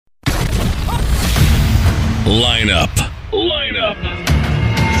Lineup. Locked.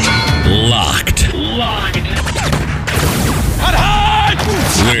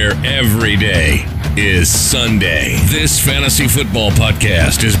 Where every day is Sunday. This fantasy football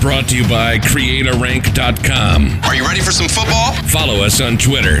podcast is brought to you by CreateARank.com. Are you ready for some football? Follow us on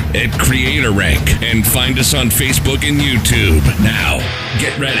Twitter at CreateARank and find us on Facebook and YouTube. Now,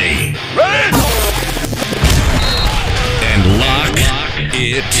 get ready. And lock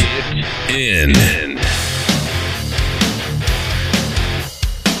it in.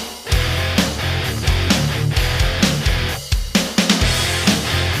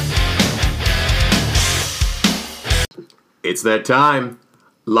 It's that time.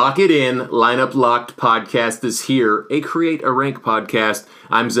 Lock it in. Lineup Locked podcast is here. A Create a Rank podcast.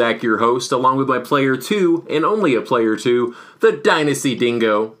 I'm Zach, your host, along with my player two, and only a player two, the Dynasty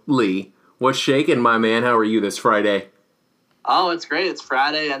Dingo, Lee. What's shaking, my man? How are you this Friday? Oh, it's great. It's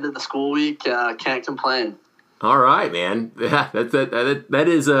Friday, end of the school week. Can't complain. All right, man. That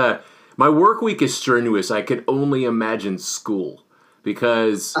is my work week is strenuous. I could only imagine school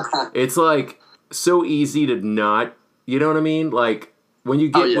because it's like so easy to not. You know what I mean? Like when you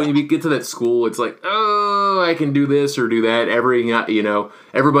get to that school, it's like, oh, I can do this or do that.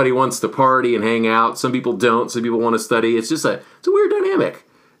 Everybody wants to party and hang out. Some people don't. Some people want to study. It's just it's a weird dynamic.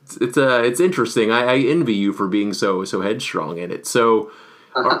 It's interesting. I envy you for being so headstrong in it. So,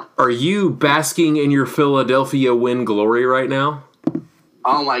 are you basking in your Philadelphia win glory right now?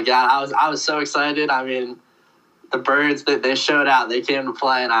 Oh my God, I was so excited. I mean, the Birds they showed out. They came to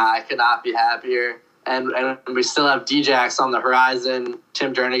play, and I could not be happier. And we still have Djax on the horizon.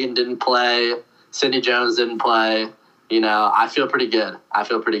 Tim Jernigan didn't play. Sidney Jones didn't play. I feel pretty good.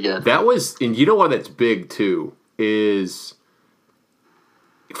 That was, and you know why that's big too, is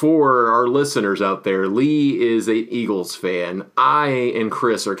for our listeners out there, Lee is an Eagles fan. I and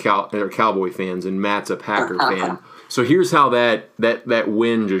Chris are Cowboy fans, and Matt's a Packer fan. So here's how that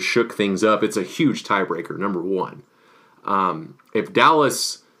win just shook things up. It's a huge tiebreaker, number one. If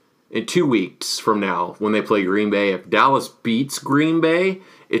Dallas... In 2 weeks from now, when they play Green Bay, if Dallas beats Green Bay,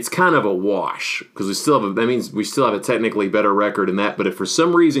 it's kind of a wash because we still have a technically better record in that. But if for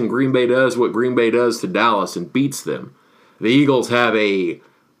some reason Green Bay does what Green Bay does to Dallas and beats them, the Eagles have a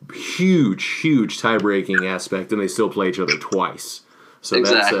huge tie-breaking aspect, and they still play each other twice. So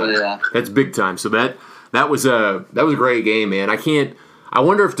that's big time. So that was a great game, man. I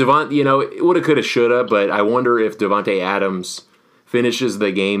wonder if it woulda, coulda, shoulda, but I wonder if Davante Adams finishes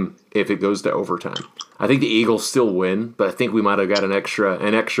the game if it goes to overtime. I think the Eagles still win, but I think we might have got an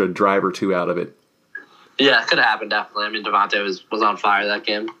extra drive or two out of it. Yeah, it could have happened, definitely. I mean, Davante was on fire that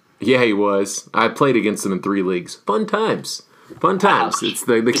game. Yeah, he was. I played against him in 3 leagues. Fun times. Wow. It's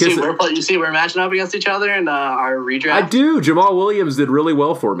the kiss. You see we're matching up against each other in our redraft? I do. Jamal Williams did really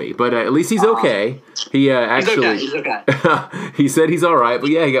well for me, but at least he's okay. He's okay. He said he's all right, but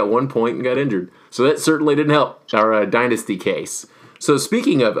yeah, he got 1 point and got injured. So that certainly didn't help our dynasty case. So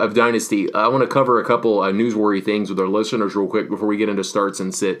speaking of Dynasty, I want to cover a couple newsworthy things with our listeners real quick before we get into starts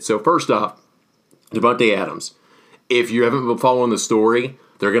and sits. So first off, Davante Adams. If you haven't been following the story,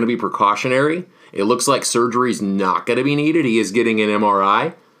 they're going to be precautionary. It looks like surgery's not going to be needed. He is getting an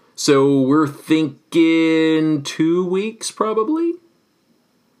MRI. So we're thinking 2 weeks probably?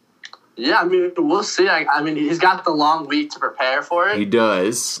 Yeah, I mean, we'll see. I mean, he's got the long week to prepare for it. He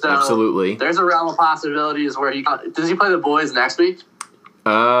does, so absolutely. There's a realm of possibilities where does he play the boys next week?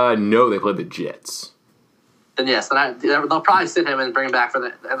 No, they play the Jets. Then yes, they'll probably sit him and bring him back for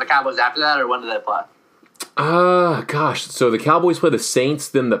the Cowboys after that, or when do they play? Gosh, so the Cowboys play the Saints,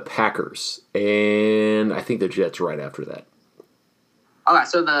 then the Packers, and I think the Jets right after that. Okay,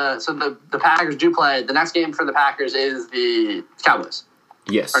 so the Packers do play. The next game for the Packers is the Cowboys.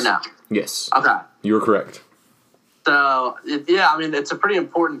 Yes. Or no? Yes. Okay. You were correct. So, yeah, I mean, it's a pretty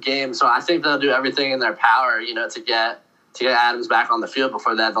important game, so I think they'll do everything in their power, to get Adams back on the field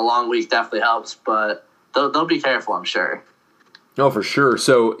before that. The long week definitely helps, but they'll be careful, I'm sure. Oh, for sure.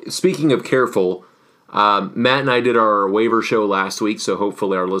 So, speaking of careful, Matt and I did our waiver show last week, so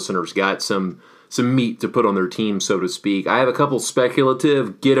hopefully our listeners got some meat to put on their team, so to speak. I have a couple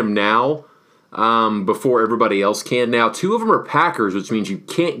speculative get them now before everybody else can. Now, 2 of them are Packers, which means you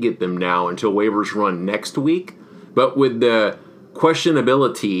can't get them now until waivers run next week. But with the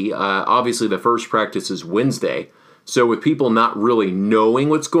questionability, obviously the first practice is Wednesday. So with people not really knowing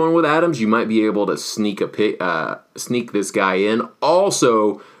what's going on with Adams, you might be able to sneak this guy in.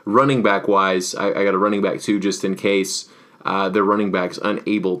 Also, running back wise, I got a running back too, just in case their running back's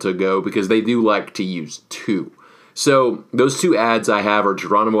unable to go, because they do like to use 2. So those two ads I have are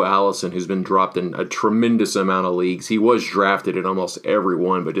Geronimo Allison, who's been dropped in a tremendous amount of leagues. He was drafted in almost every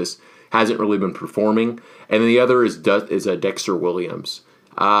one, but just hasn't really been performing. And then the other is Dexter Williams.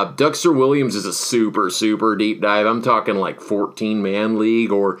 Dexter Williams is a super, super deep dive. I'm talking like 14-man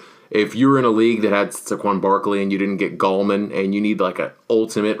league, or if you're in a league that had Saquon Barkley and you didn't get Gallman and you need like an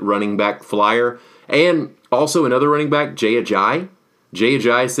ultimate running back flyer. And also another running back, Jay Ajayi. Jay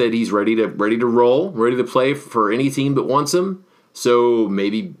Ajayi said he's ready to roll, ready to play for any team that wants him. So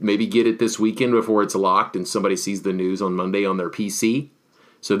maybe get it this weekend before it's locked and somebody sees the news on Monday on their PC.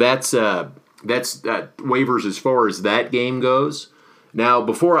 So that's waivers as far as that game goes. Now,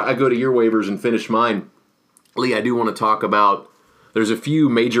 before I go to your waivers and finish mine, Lee, I do want to talk about there's a few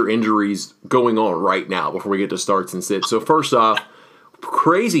major injuries going on right now before we get to starts and sits. So first off,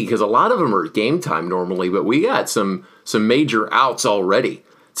 crazy because a lot of them are game time normally, but we got some major outs already.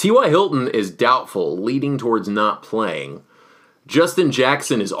 T.Y. Hilton is doubtful, leading towards not playing. Justin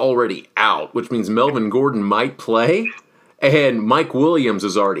Jackson is already out, which means Melvin Gordon might play, and Mike Williams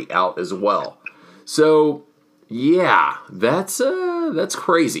is already out as well. So, yeah, that's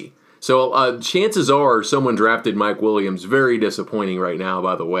crazy. So chances are someone drafted Mike Williams. Very disappointing right now,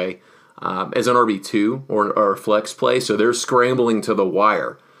 by the way, as an RB2 or a flex play. So they're scrambling to the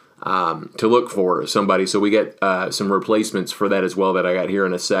wire to look for somebody. So we get some replacements for that as well that I got here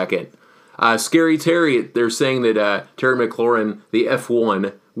in a second. Scary Terry, they're saying that Terry McLaurin, the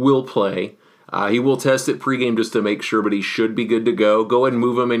F1, will play. He will test it pregame just to make sure, but he should be good to go. Go ahead and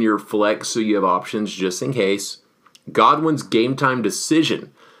move him in your flex so you have options just in case. Godwin's game time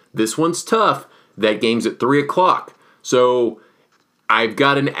decision. This one's tough. That game's at 3 o'clock. So I've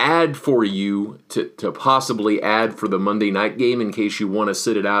got an ad for you to possibly add for the Monday night game in case you want to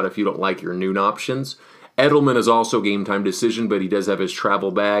sit it out if you don't like your noon options. Edelman is also game time decision, but he does have his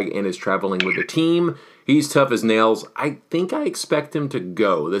travel bag and is traveling with the team. He's tough as nails. I think I expect him to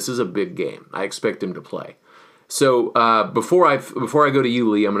go. This is a big game. I expect him to play. So before I go to you,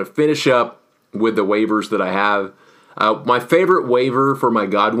 Lee, I'm going to finish up with the waivers that I have. My favorite waiver for my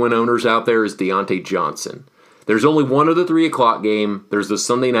Godwin owners out there is Deontay Johnson. There's only one of the 3 o'clock game. There's the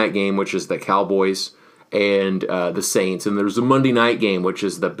Sunday night game, which is the Cowboys and the Saints. And there's the Monday night game, which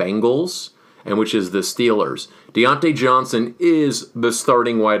is the Bengals and which is the Steelers. Deontay Johnson is the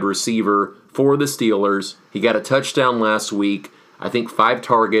starting wide receiver for the Steelers. He got a touchdown last week. I think 5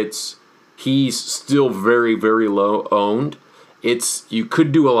 targets. He's still very, very low owned. You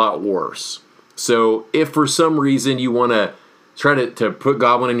could do a lot worse. So if for some reason you want to try to put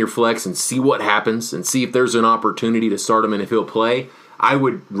Godwin in your flex and see what happens and see if there's an opportunity to start him and if he'll play, I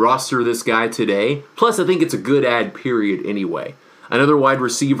would roster this guy today. Plus, I think it's a good ad period anyway. Another wide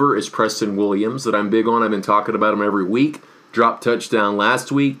receiver is Preston Williams that I'm big on. I've been talking about him every week. Dropped touchdown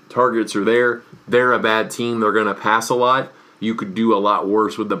last week. Targets are there. They're a bad team. They're going to pass a lot. You could do a lot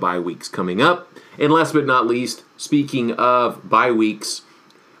worse with the bye weeks coming up. And last but not least, speaking of bye weeks,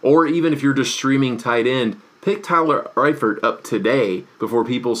 or even if you're just streaming tight end, pick Tyler Eifert up today before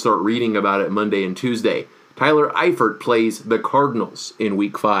people start reading about it Monday and Tuesday. Tyler Eifert plays the Cardinals in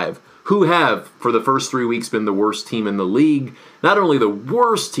Week 5, who have, for the first 3 weeks, been the worst team in the league. Not only the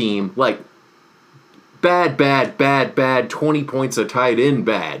worst team, like bad, 20 points a tight end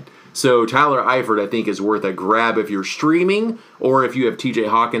bad. So Tyler Eifert, I think, is worth a grab if you're streaming or if you have TJ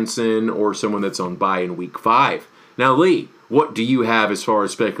Hawkinson or someone that's on bye in Week 5. Now, Lee, what do you have as far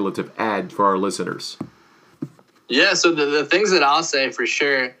as speculative ad for our listeners? Yeah, so the things that I'll say for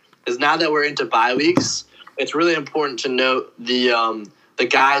sure is now that we're into bye weeks, it's really important to note the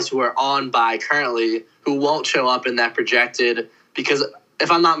guys who are on bye currently who won't show up in that projected, because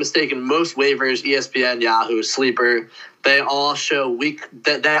if I'm not mistaken, most waivers, ESPN, Yahoo, Sleeper, they all show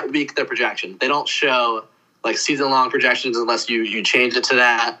that week their projection. They don't show like season-long projections unless you change it to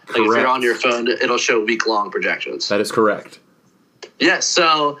that. Like if you're on your phone, it'll show week-long projections. That is correct. Yeah,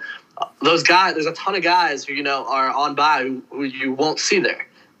 so those guys, there's a ton of guys who, are on bye who you won't see there.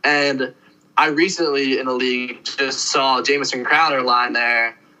 And I recently in a league just saw Jamison Crowder lying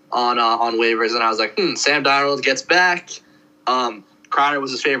there on waivers, and I was like, Sam Darnold gets back. Crowder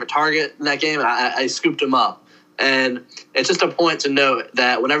was his favorite target in that game, and I scooped him up. And it's just a point to note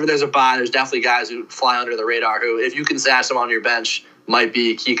that whenever there's a bye, there's definitely guys who fly under the radar who, if you can stash them on your bench, might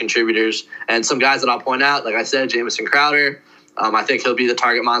be key contributors. And some guys that I'll point out, like I said, Jamison Crowder, I think he'll be the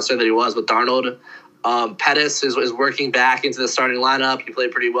target monster that he was with Darnold. Pettis is working back into the starting lineup. He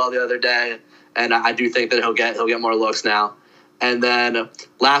played pretty well the other day, and I do think that he'll get more looks now. And then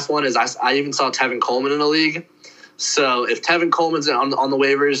last one is I even saw Tevin Coleman in the league. So if Tevin Coleman's on the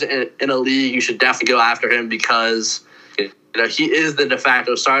waivers in a league, you should definitely go after him because he is the de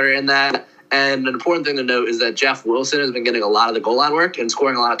facto starter in that. And an important thing to note is that Jeff Wilson has been getting a lot of the goal line work and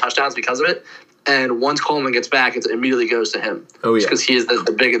scoring a lot of touchdowns because of it. And once Coleman gets back, it immediately goes to him. Oh, yeah. Because he is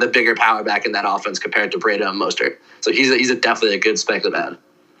the bigger power back in that offense compared to Breda and Mostert. So he's definitely a good spec to add.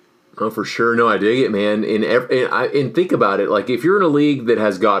 Oh, for sure. No, I dig it, man. And think about it. Like, if you're in a league that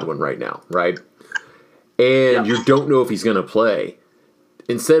has Godwin right now, right, and you don't know if he's going to play,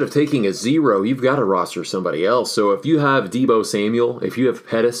 instead of taking a 0, you've got to roster somebody else. So if you have Deebo Samuel, if you have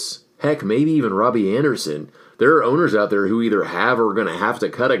Pettis, heck, maybe even Robbie Anderson, there are owners out there who either have or are going to have to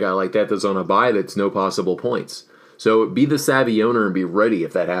cut a guy like that that's on a bye that's no possible points. So be the savvy owner and be ready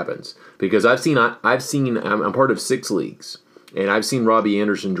if that happens. Because I'm part of 6 leagues, and I've seen Robbie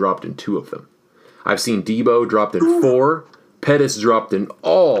Anderson dropped in 2 of them. I've seen Deebo dropped in 4, Pettis dropped in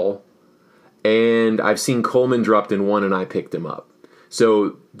all, and I've seen Coleman dropped in 1, and I picked him up.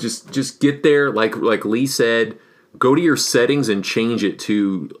 So just get there, like Lee said, go to your settings and change it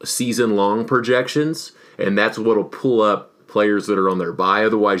to season-long projections, and that's what'll pull up players that are on their bye.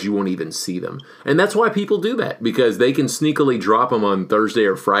 Otherwise, you won't even see them. And that's why people do that, because they can sneakily drop them on Thursday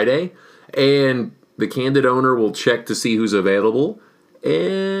or Friday, and the candid owner will check to see who's available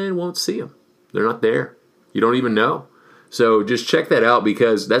and won't see them. They're not there. You don't even know. So just check that out,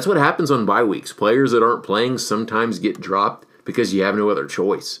 because that's what happens on bye weeks. Players that aren't playing sometimes get dropped because you have no other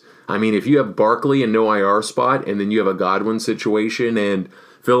choice. I mean, if you have Barkley and no IR spot, and then you have a Godwin situation and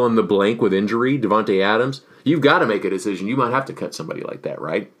fill in the blank with injury, Devontae Adams, you've got to make a decision. You might have to cut somebody like that,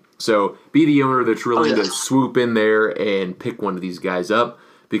 right? So be the owner that's willing to swoop in there and pick one of these guys up,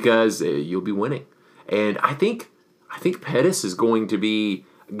 because you'll be winning. And I think Pettis is going to be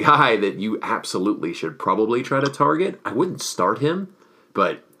a guy that you absolutely should probably try to target. I wouldn't start him,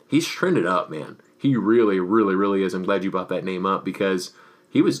 but he's trended up, man. He really, really, really is. I'm glad you brought that name up, because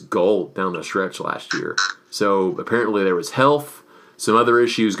he was gold down the stretch last year. So apparently there was health, some other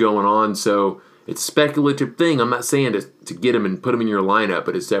issues going on. So it's a speculative thing. I'm not saying to get him and put him in your lineup,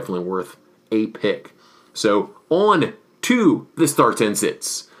 but it's definitely worth a pick. So on to the starts and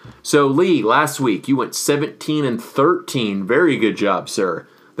sits. So Lee, last week you went 17-13. Very good job, sir.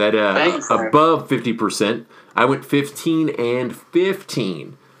 That above 50%. I went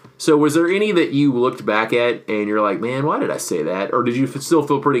 15-15. So was there any that you looked back at and you're like, man, why did I say that? Or did you still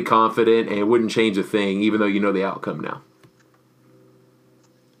feel pretty confident and it wouldn't change a thing, even though you know the outcome now?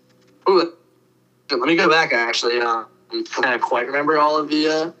 Ooh, let me go back, actually. I can't quite remember all of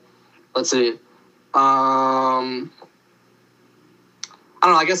the, let's see. I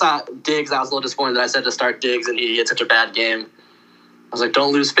don't know, I guess Diggs, I was a little disappointed that I said to start Diggs and he had such a bad game. I was like,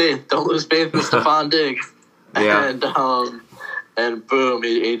 don't lose faith. Don't lose faith in Stephon Diggs. Yeah. And boom,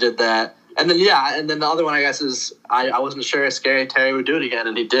 he did that. And then the other one, I guess, is I wasn't sure if Scary Terry would do it again,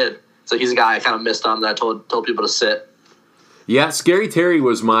 and he did. So he's a guy I kind of missed on that I told people to sit. Yeah, Scary Terry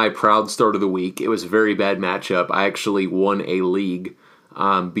was my proud start of the week. It was a very bad matchup. I actually won a league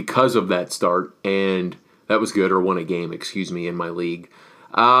because of that start, and that was good, or won a game, in my league.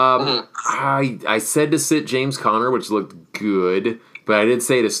 I said to sit James Conner, which looked good, but I did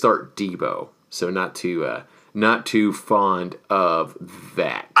say to start Deebo, so not too fond of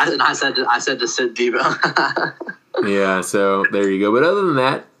that. I said to sit Deebo. Yeah, so there you go. But other than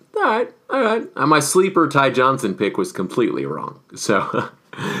that, all right. My sleeper Ty Johnson pick was completely wrong. So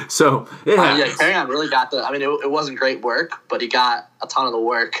it happens. Yeah, Carrion really got it wasn't great work, but he got a ton of the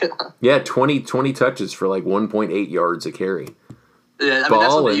work. Yeah, 20 touches for like 1.8 yards a carry. Yeah, that's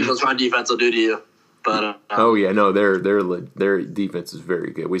what the Eagles' run defense will do to you. But oh yeah, no, their defense is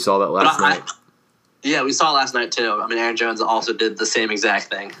very good. We saw that last night. Yeah, we saw it last night too. Aaron Jones also did the same exact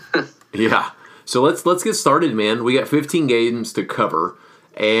thing. Yeah. So let's get started, man. We got 15 games to cover,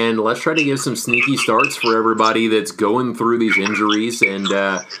 and let's try to give some sneaky starts for everybody that's going through these injuries and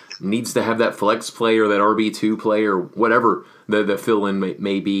needs to have that flex play or that RB2 play or whatever the fill-in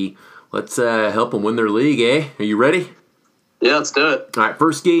may be. Let's help them win their league, eh? Are you ready? Yeah, let's do it. All right,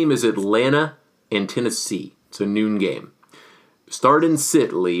 first game is Atlanta and Tennessee. It's a noon game. Start and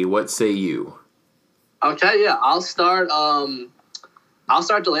sit, Lee. What say you? Okay, yeah, I'll start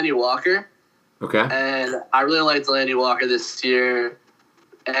Delanie Walker. Okay. And I really like Delanie Walker this year.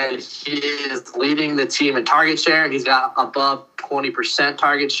 And he is leading the team in target share. He's got above 20%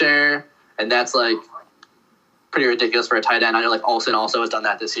 target share. And that's like pretty ridiculous for a tight end. I know like Olsen also has done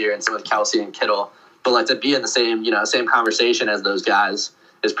that this year, and so with Kelsey and Kittle. But like to be in the same conversation as those guys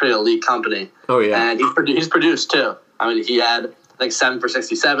is pretty elite company. Oh yeah. And he's produced too. He had like 7 for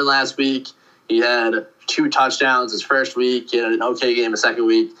 67 last week. He had 2 touchdowns his first week. He had an okay game the second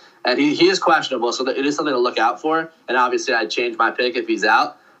week. And he is questionable, so it is something to look out for. And obviously, I'd change my pick if he's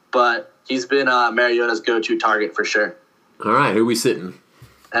out. But he's been Mariota's go-to target for sure. All right, who are we sitting?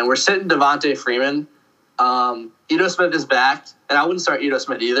 and we're sitting Devontae Freeman. Ito Smith is back, and I wouldn't start Ito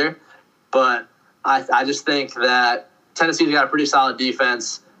Smith either, but I just think that Tennessee's got a pretty solid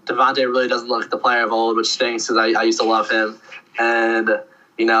defense. Devontae really doesn't look like the player of old, which stinks because I used to love him. And,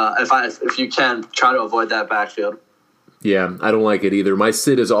 if you can, try to avoid that backfield. Yeah, I don't like it either. My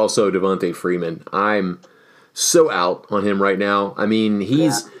sit is also Devontae Freeman. I'm so out on him right now. I mean,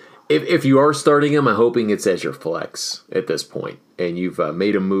 if you are starting him, I'm hoping it's as your flex at this point, and you've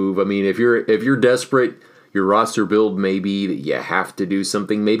made a move. I mean, if you're desperate, your roster build may be that you have to do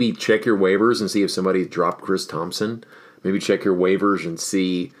something. Maybe check your waivers and see if somebody's dropped Chris Thompson. Maybe check your waivers and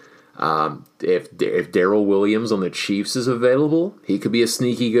see if Darrell Williams on the Chiefs is available. He could be a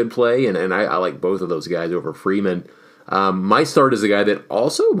sneaky good play, and I like both of those guys over Freeman. My start is a guy that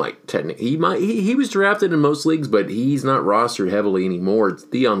also might technically he was drafted in most leagues, but he's not rostered heavily anymore. It's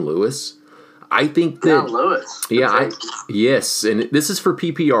Dion Lewis. I think that Dion Lewis. Yes, and this is for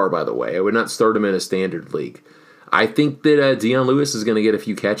PPR, by the way. I would not start him in a standard league. I think that Dion Lewis is going to get a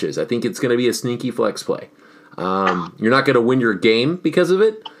few catches. I think it's going to be a sneaky flex play. You're not going to win your game because of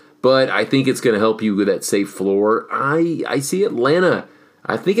it, but I think it's going to help you with that safe floor. I see Atlanta.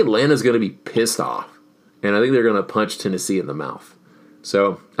 I think Atlanta's going to be pissed off. And I think they're going to punch Tennessee in the mouth.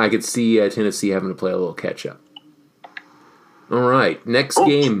 So I could see Tennessee having to play a little catch-up. All right, next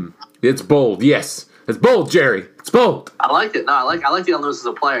game. It's bold. Yes, it's bold, Jerry. It's bold. I like it. No, I like Dion Lewis as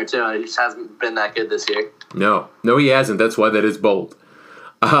a player, too. He just hasn't been that good this year. No, he hasn't. That's why that is bold.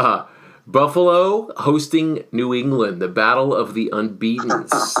 Buffalo hosting New England, the battle of the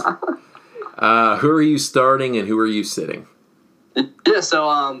unbeatens. Who are you starting and who are you sitting? Yeah,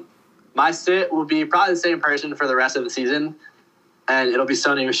 so my sit will be probably the same person for the rest of the season, and it'll be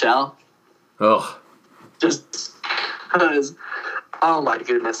Sony Michel. Oh. Just because, oh my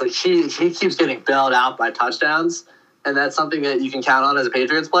goodness, like he keeps getting bailed out by touchdowns, and that's something that you can count on as a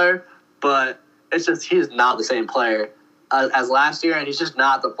Patriots player, but it's just he's not the same player as last year, and he's just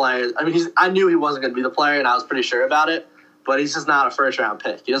not the player. I mean, I knew he wasn't going to be the player, and I was pretty sure about it, but he's just not a first-round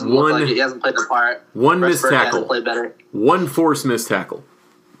pick. He doesn't look like it. He hasn't played the part. One missed tackle. Hasn't played better. One forced missed tackle.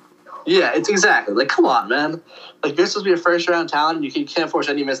 Yeah, it's exactly. Like, come on, man. Like, you're supposed to be a first-round talent, and you can't force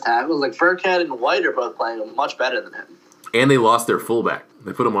any missed tackles. Like, Burkhead and White are both playing much better than him. And they lost their fullback.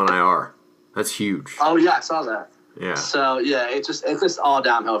 They put him on IR. That's huge. Oh, yeah, I saw that. Yeah. So, yeah, it's just all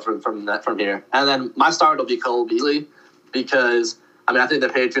downhill from here. And then my start will be Cole Beasley because, I mean, I think the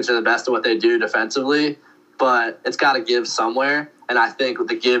Patriots are the best at what they do defensively, but it's got to give somewhere. And I think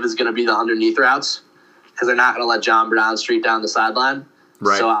the give is going to be the underneath routes because they're not going to let John Brown streak down the sideline.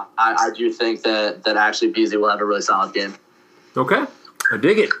 Right. So I do think that actually Beasley will have a really solid game. Okay. I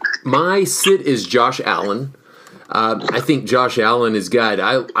dig it. My sit is Josh Allen. I think Josh Allen is good.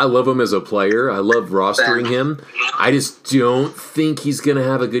 I love him as a player. I love rostering him. I just don't think he's going to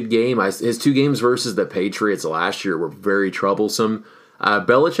have a good game. His two games versus the Patriots last year were very troublesome.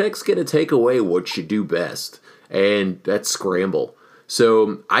 Belichick's going to take away what you do best, and that's scramble.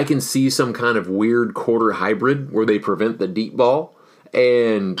 So I can see some kind of weird quarter hybrid where they prevent the deep ball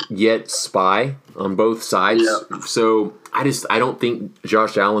and yet spy on both sides. Yeah. So I don't think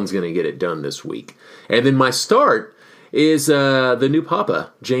Josh Allen's going to get it done this week. And then my start is the new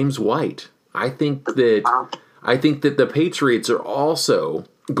Papa, James White. I think that the Patriots are also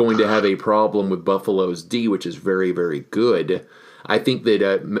going to have a problem with Buffalo's D, which is very, very good. I think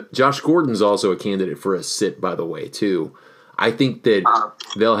that Josh Gordon's also a candidate for a sit, by the way, too. I think that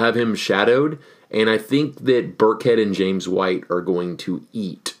they'll have him shadowed. And I think that Burkhead and James White are going to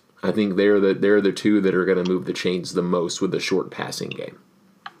eat. I think they're the two that are going to move the chains the most with the short passing game.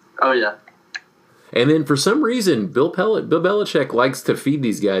 Oh, yeah. And then for some reason, Bill Belichick likes to feed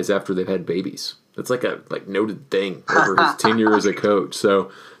these guys after they've had babies. That's like a noted thing over his tenure as a coach.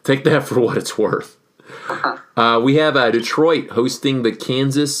 So take that for what it's worth. We have Detroit hosting the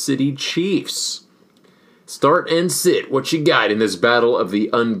Kansas City Chiefs. Start and sit. What you got in this battle of the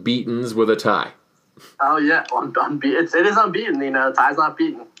unbeatens with a tie? Oh, yeah. It is unbeaten. The tie's not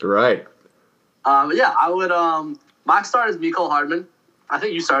beaten. Right. Yeah, I would. My start is Mecole Hardman. I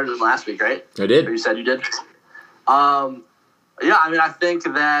think you started him last week, right? I did. Or you said you did. Yeah, I mean, I think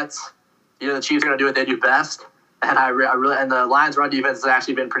that the Chiefs are going to do what they do best, and I really and the Lions' run defense has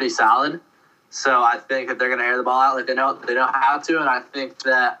actually been pretty solid. So I think that they're going to air the ball out like they know how to, and I think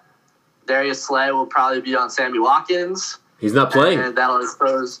that Darius Slay will probably be on Sammy Watkins. He's not playing. And that'll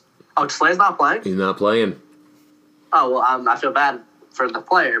expose. Oh, Slay's not playing? He's not playing. Oh, well, I feel bad for the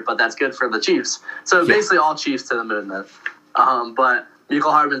player, but that's good for the Chiefs. So basically all Chiefs to the moon then. But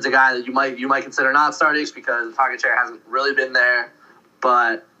Mecole Hardman's a guy that you might consider not starting because the target share hasn't really been there,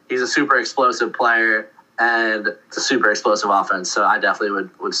 but he's a super explosive player, and it's a super explosive offense. So I definitely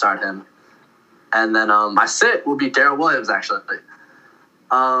would start him. And then my sit will be Darrell Williams, actually.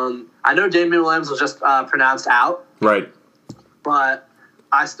 I know Damian Williams was just pronounced out. Right. But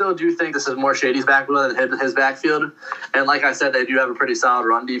I still do think this is more Shady's backfield than his backfield. And like I said, they do have a pretty solid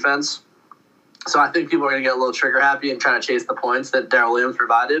run defense. So I think people are going to get a little trigger happy and try to chase the points that Darrell Williams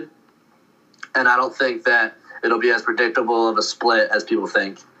provided. And I don't think that it'll be as predictable of a split as people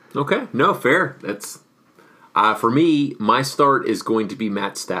think. Okay. No, fair. That's for me, my start is going to be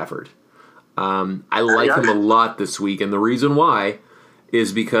Matt Stafford. I like him a lot this week, and the reason why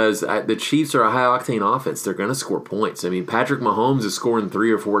is because the Chiefs are a high-octane offense. They're going to score points. I mean, Patrick Mahomes is scoring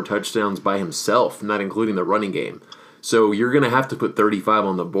 3 or 4 touchdowns by himself, not including the running game. So you're going to have to put 35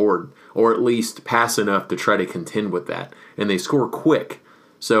 on the board, or at least pass enough to try to contend with that. And they score quick.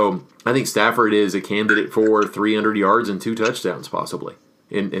 So I think Stafford is a candidate for 300 yards and 2 touchdowns possibly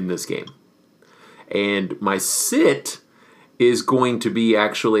in this game. And my sit is going to be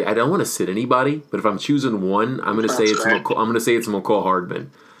actually, I don't want to sit anybody, but if I'm choosing one, I'm going to say it's McCall Hardman,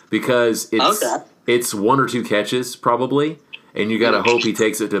 because it's 1 or 2 catches probably, and you got to hope he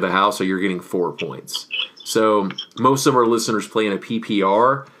takes it to the house, or you're getting 4 points. So most of our listeners play in a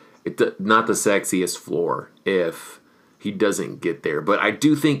PPR, not the sexiest floor if he doesn't get there. But I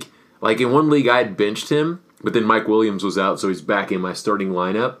do think, like in one league, I had benched him, but then Mike Williams was out, so he's back in my starting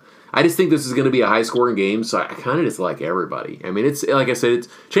lineup. I just think this is going to be a high-scoring game, so I kind of just like everybody. I mean, it's like I said,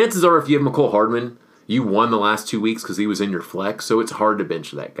 chances are if you have McCall Hardman, you won the last 2 weeks because he was in your flex, so it's hard to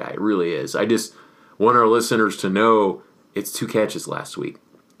bench that guy. It really is. I just want our listeners to know it's 2 catches last week.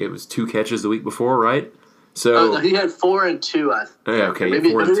 It was 2 catches the week before, right? So no, he had 4 and 2. I think. Yeah, okay,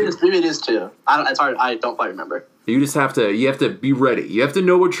 maybe 4 and 2. Maybe it is 2. It's hard. I don't quite remember. You just have to be ready. You have to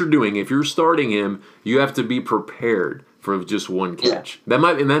know what you're doing. If you're starting him, you have to be prepared for just 1 catch. Yeah.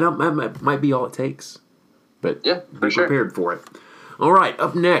 That might be all it takes. But be prepared for it. All right,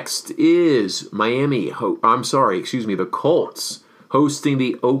 up next is the Colts hosting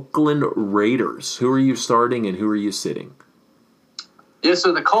the Oakland Raiders. Who are you starting and who are you sitting? Yeah,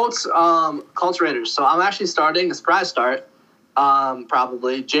 so the Colts Raiders. So I'm actually starting a surprise start,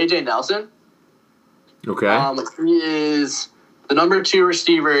 probably J.J. Nelson. Okay. He is the number 2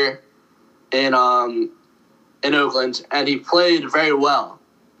 receiver in Oakland, and he played very well.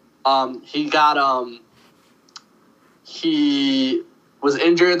 He was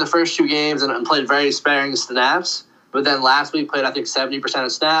injured the first 2 games and played very sparing snaps, but then last week played, I think, 70%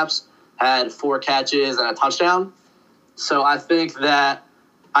 of snaps, had 4 catches and a touchdown. So I do think that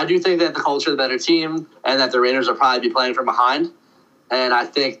the Colts are the better team and that the Raiders will probably be playing from behind. And I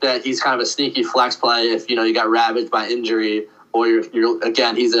think that he's kind of a sneaky flex play if, you got ravaged by injury, or you're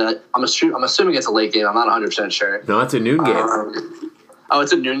again, I'm assuming it's a late game. I'm not 100% sure. No, it's a noon game.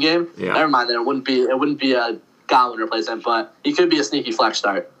 It's a noon game? Yeah. Never mind then. It wouldn't be a Godwin replacement, but he could be a sneaky flex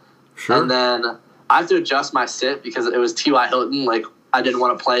start. Sure. And then I have to adjust my sit because it was T.Y. Hilton. Like, I didn't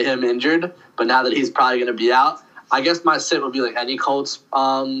want to play him injured, but now that he's probably going to be out, I guess my sit would be like any Colts,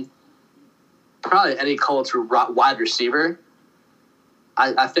 probably any Colts wide receiver.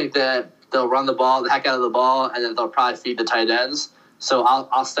 I think that they'll run the ball, the heck out of the ball, and then they'll probably feed the tight ends. So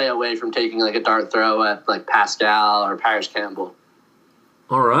I'll stay away from taking like a dart throw at like Pascal or Paris Campbell.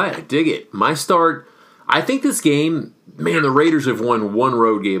 All right, I dig it. My start, I think this game, man, the Raiders have won 1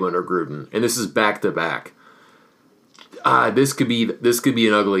 road game under Gruden, and this is back-to-back. This could be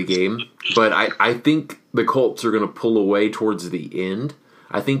an ugly game, but I think the Colts are going to pull away towards the end.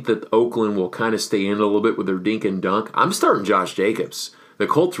 I think that Oakland will kind of stay in a little bit with their dink and dunk. I'm starting Josh Jacobs. The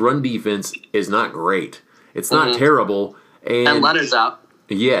Colts' run defense is not great. It's not terrible, and Leonard's out.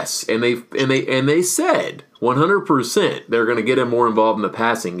 Yes, and they said 100% they're going to get him more involved in the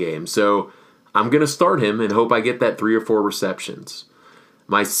passing game. So I'm going to start him and hope I get that 3 or 4 receptions.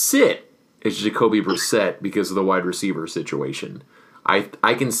 My sit is Jacoby Brissett because of the wide receiver situation.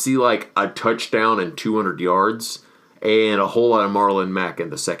 I can see like a touchdown and 200 yards and a whole lot of Marlon Mack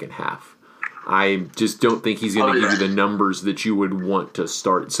in the second half. I just don't think he's going to give you the numbers that you would want to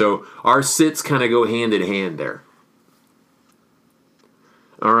start. So our sits kind of go hand in hand there.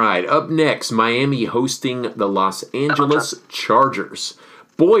 All right, up next, Miami hosting the Los Angeles Chargers.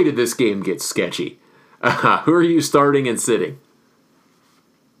 Boy, did this game get sketchy. Who are you starting and sitting?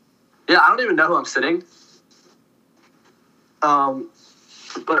 Yeah, I don't even know who I'm sitting.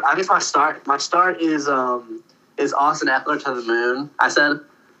 But I guess my start is Austin Eckler to the moon. I said,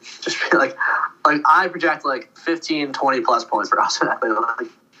 just like I project like 15, 20 plus points for Austin Eckler. Like,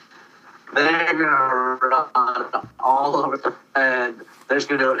 they're gonna run all over and they're just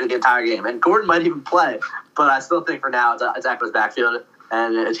gonna do it the entire game. And Gordon might even play, but I still think for now it's Eckler's backfield.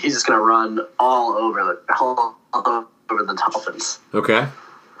 and he's just going to run all over the Dolphins. Okay.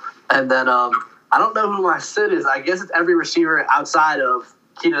 And then I don't know who my sit is. I guess it's every receiver outside of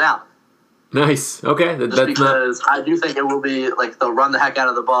Keenan Allen. Nice. Okay. Just because I do think it will be like they'll run the heck out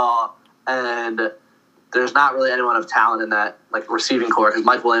of the ball, and there's not really anyone of talent in that like receiving core because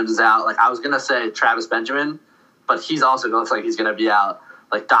Mike Williams is out. Like I was gonna say Travis Benjamin, but he's also looks like he's gonna be out.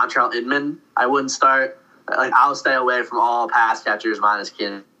 Like Dontrell Inman, I wouldn't start. Like I'll stay away from all pass catchers minus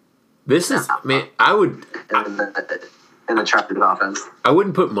Keenan. This is man. I would in the Chargers offense. I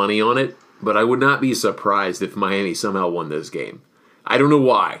wouldn't put money on it, but I would not be surprised if Miami somehow won this game. I don't know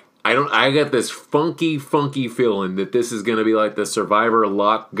why. I got this funky feeling that this is going to be like the Survivor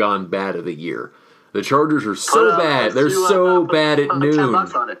lock gone bad of the year. The Chargers are so bad. They're so bad at noon.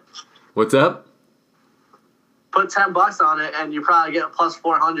 $10 on it. What's up? Put $10 on it, and you probably get plus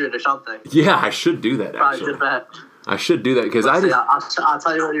 400 or something. Yeah, I should do that. Probably Actually, good bet. I should do that because I'll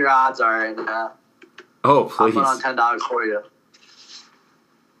tell you what your odds are, and oh please, I'll put on $10 for you.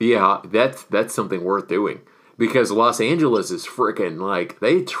 Yeah, that's something worth doing. Because Los Angeles is freaking like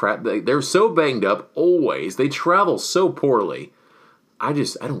they're so banged up always. They travel so poorly. I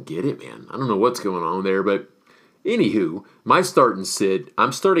don't get it, man. I don't know what's going on there, but anywho, my start and sit.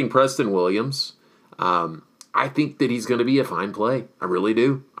 I'm starting Preston Williams. I think that he's going to be a fine play. I really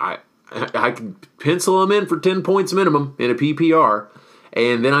do. I can pencil him in for 10 points minimum in a PPR,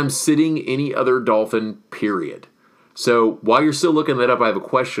 and then I'm sitting any other Dolphin. Period. So while you're still looking that up, I have a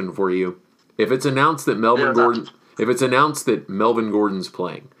question for you. If it's announced that Melvin Gordon's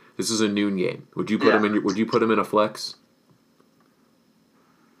playing, this is a noon game. Would you put him in? Would you put him in a flex?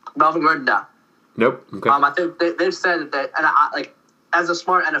 Melvin Gordon, no. Nope. Okay. I think they've said that, and like as a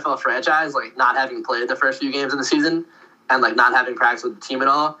smart NFL franchise, like not having played the first few games of the season and like not having practiced with the team at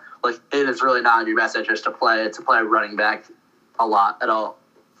all, like it is really not in your best interest to play running back a lot at all.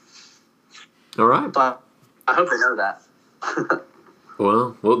 All right. But I hope they know that.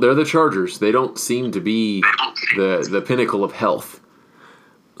 Well, they're the Chargers. They don't seem to be the pinnacle of health.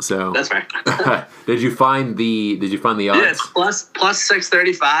 So that's right. Did you find the odds? Yeah, it's plus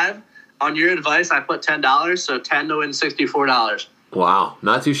 635. On your advice, I put $10, so 10 to win $64. Wow,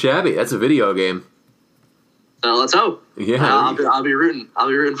 not too shabby. That's a video game. So let's hope. Yeah, I'll be rooting. I'll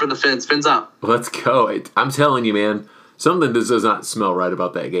be rooting for the Fins. Fins up. Let's go. I'm telling you, man. Something does not smell right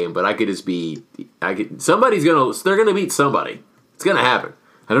about that game. But they're gonna beat somebody. It's going to happen.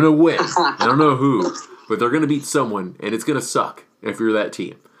 I don't know when. I don't know who. But they're going to beat someone, and it's going to suck if you're that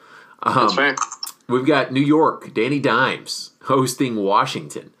team. That's fair. We've got New York, Danny Dimes, hosting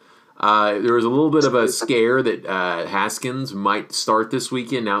Washington. There was a little bit of a scare that Haskins might start this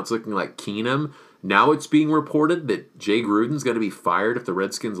weekend. Now it's looking like Keenum. Now it's being reported that Jay Gruden's going to be fired if the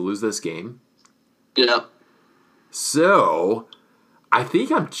Redskins lose this game. Yeah. So, I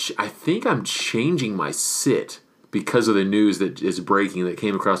think I'm changing my sit because of the news that is breaking that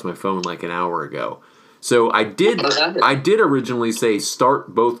came across my phone like an hour ago. So I did originally say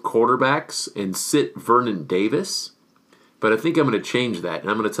start both quarterbacks and sit Vernon Davis, but I think I'm going to change that,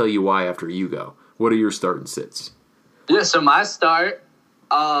 and I'm going to tell you why after you go. What are your start and sits? Yeah, so my start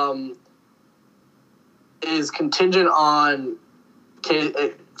is contingent on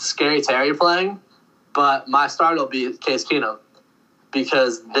Scary Terry playing, but my start will be Case Keenum.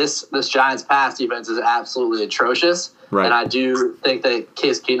 Because this Giants pass defense is absolutely atrocious. Right. And I do think that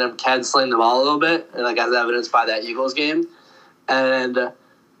Case Keenum can sling the ball a little bit, and like as evidenced by that Eagles game. And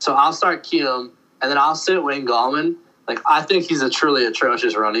so I'll start Keenum, and then I'll sit Wayne Gallman. Like I think he's a truly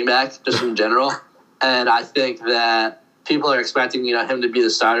atrocious running back, just in general. And I think that people are expecting him to be the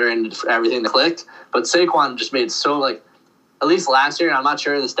starter and for everything to click. But Saquon just made at least last year, and I'm not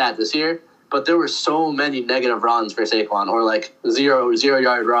sure of the stat this year, but there were so many negative runs for Saquon, or like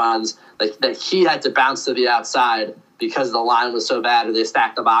zero-yard runs, like that he had to bounce to the outside because the line was so bad, or they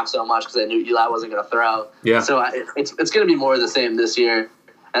stacked the box so much because they knew Eli wasn't going to throw. Yeah. So it's going to be more of the same this year,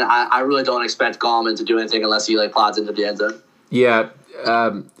 and I really don't expect Gallman to do anything unless he plods into the end zone. Yeah.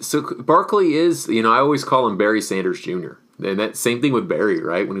 So Barkley is, I always call him Barry Sanders Jr. And that same thing with Barry,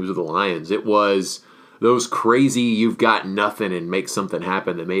 right? When he was with the Lions, it was those crazy you've got nothing and make something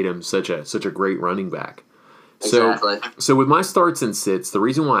happen that made him such a great running back. Exactly. So with my starts and sits, the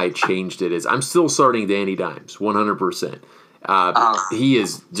reason why I changed it is I'm still starting Danny Dimes 100%. He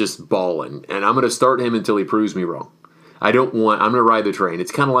is just balling, and I'm going to start him until he proves me wrong. I'm going to ride the train.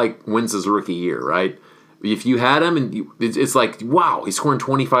 It's kind of like Wentz's rookie year, right? If you had him, and it's like, wow, he's scoring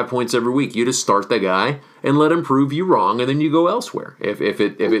 25 points every week. You just start the guy and let him prove you wrong, and then you go elsewhere if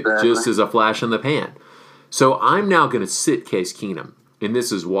it just is a flash in the pan. So I'm now going to sit Case Keenum, and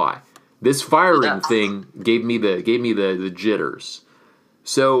this is why. This firing thing gave me the jitters.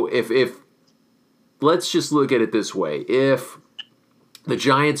 So if let's just look at it this way. If the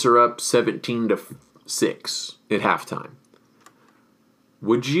Giants are up 17-6 at halftime,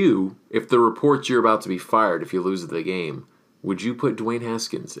 would you, if the reports you're about to be fired if you lose the game, would you put Dwayne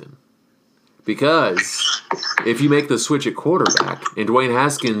Haskins in? Because if you make the switch at quarterback and Dwayne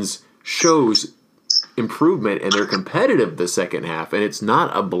Haskins shows improvement and they're competitive the second half and it's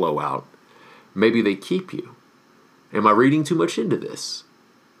not a blowout, maybe they keep you. Am I reading too much into this?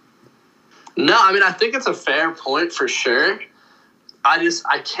 No, I mean, I think it's a fair point for sure.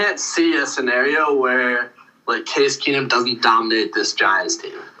 I can't see a scenario where like Case Keenum doesn't dominate this Giants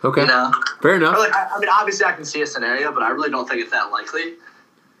team. Okay, you know? Fair enough. Or like, I mean, obviously I can see a scenario, but I really don't think it's that likely.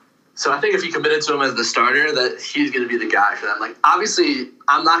 So I think if you committed to him as the starter, that he's going to be the guy for them. Like, obviously,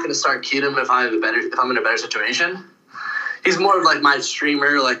 I'm not going to start Keenum if I'm in a better situation. He's more of like my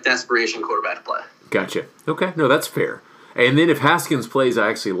streamer, like desperation quarterback play. Gotcha. Okay, no, that's fair. And then if Haskins plays, I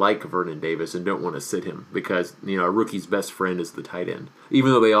actually like Vernon Davis and don't want to sit him because, you know, a rookie's best friend is the tight end,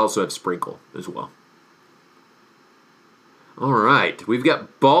 even though they also have Sprinkle as well. All right, we've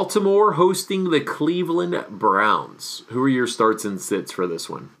got Baltimore hosting the Cleveland Browns. Who are your starts and sits for this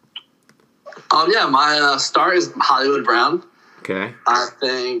one? Yeah, my start is Hollywood Brown. Okay. I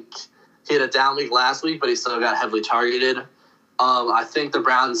think he had a down week last week, but he still got heavily targeted. I think the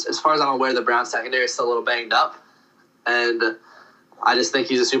Browns, as far as I'm aware, the Browns secondary is still a little banged up. And I just think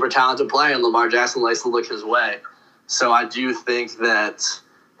he's a super talented player, and Lamar Jackson likes to look his way. So I do think that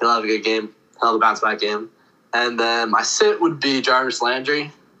he'll have a good game. He'll have a bounce-back game. And then my sit would be Jarvis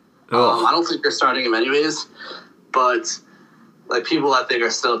Landry. Oh. I don't think they're starting him anyways. But like people I think are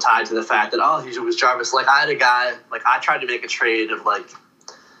still tied to the fact that, he was Jarvis. Like I had a guy, like I tried to make a trade of like,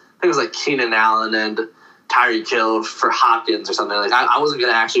 I think it was like Keenan Allen and Tyreek Hill for Hopkins or something. Like I wasn't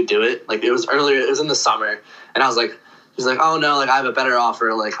going to actually do it. Like it was earlier, it was in the summer. And I was like, he's like, oh no, like I have a better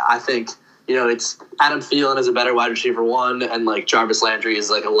offer. Like I think, you know, it's Adam Thielen is a better wide receiver 1 and like Jarvis Landry is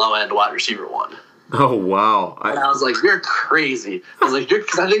like a low end wide receiver 1. Oh wow! And I was like, "You're crazy." I was like,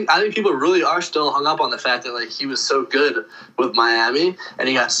 because I think people really are still hung up on the fact that like he was so good with Miami and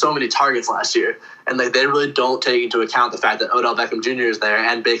he got so many targets last year, and like they really don't take into account the fact that Odell Beckham Jr. is there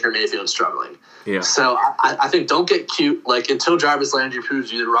and Baker Mayfield's struggling. Yeah. So I think don't get cute. Like until Jarvis Landry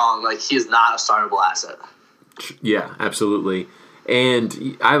proves you wrong, like he is not a startable asset. Yeah, absolutely.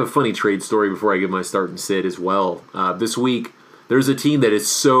 And I have a funny trade story before I give my start and sit as well. This week. There's a team that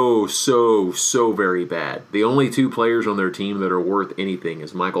is so very bad. The only 2 players on their team that are worth anything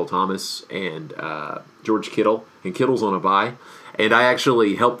is Michael Thomas and George Kittle. And Kittle's on a bye. And I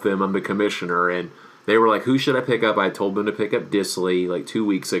actually helped them. I'm the commissioner. And they were like, who should I pick up? I told them to pick up Disley like 2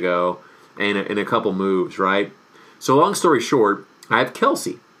 weeks ago and a couple moves, right? So long story short, I have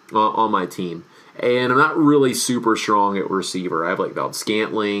Kelsey on my team. And I'm not really super strong at receiver. I have like Vald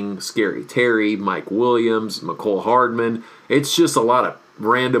Scantling, Scary Terry, Mike Williams, McCole Hardman. It's just a lot of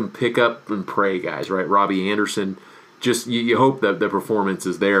random pick up and pray guys, right? Robbie Anderson. Just you hope that the performance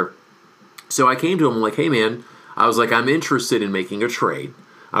is there. So I came to him like, hey man, I was like, I'm interested in making a trade.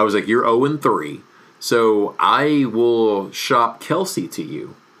 I was like, you're 0-3. So I will shop Kelsey to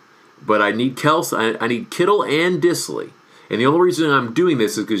you. But I need Kelsey. I need Kittle and Disley. And the only reason I'm doing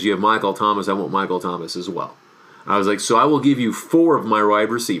this is because you have Michael Thomas. I want Michael Thomas as well. I was like, so I will give you 4 of my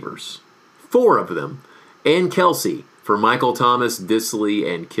wide receivers. 4 of them. And Kelsey for Michael Thomas,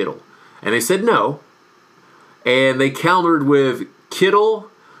 Disley, and Kittle. And they said no. And they countered with Kittle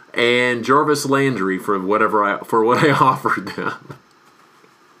and Jarvis Landry for what I offered them.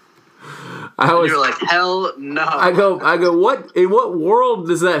 You're like, hell no. I go, what in what world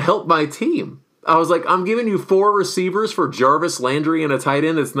does that help my team? I was like, I'm giving you 4 receivers for Jarvis Landry and a tight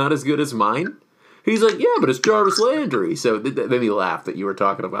end that's not as good as mine? He's like, yeah, but it's Jarvis Landry. So then he laughed that you were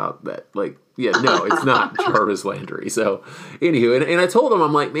talking about that. Like, yeah, no, it's not Jarvis Landry. So, anywho, and I told him,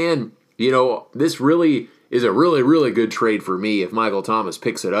 I'm like, man, you know, this really is a really, really good trade for me if Michael Thomas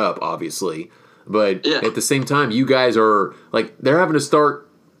picks it up, obviously. But at the same time, you guys are, like, they're having to start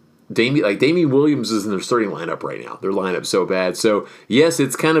Damian Williams is in their starting lineup right now. Their lineup's so bad. So yes,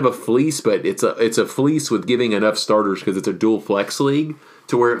 it's kind of a fleece, but it's a fleece with giving enough starters because it's a dual flex league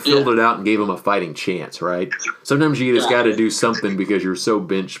to where it filled it out and gave them a fighting chance, right? Sometimes you just got to do something because you're so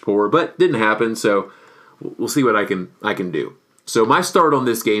bench poor, but didn't happen. So we'll see what I can do. So my start on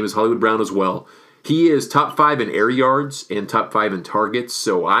this game is Hollywood Brown as well. He is top 5 in air yards and top 5 in targets,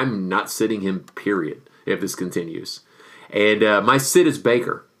 so I'm not sitting him, period, if this continues. And my sit is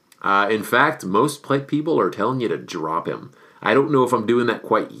Baker. In fact, most people are telling you to drop him. I don't know if I'm doing that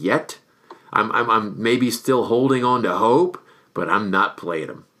quite yet. I'm maybe still holding on to hope, but I'm not playing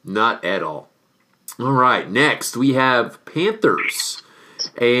him. Not at all. All right, next we have Panthers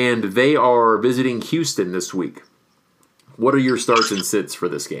and they are visiting Houston this week. What are your starts and sits for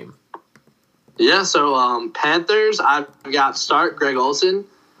this game? Yeah, so Panthers, I've got start Greg Olsen,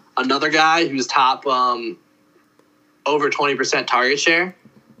 another guy who's top over 20% target share,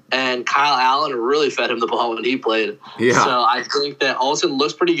 and Kyle Allen really fed him the ball when he played. Yeah. So I think that Olsen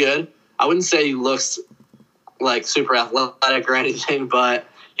looks pretty good. I wouldn't say he looks like super athletic or anything, but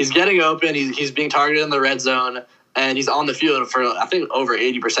he's getting open. He's being targeted in the red zone, and he's on the field for, I think, over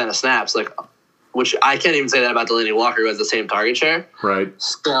 80% of snaps, which I can't even say that about Delaney Walker, who has the same target share. Right.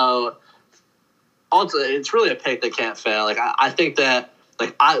 So ultimately, it's really a pick that can't fail. I think that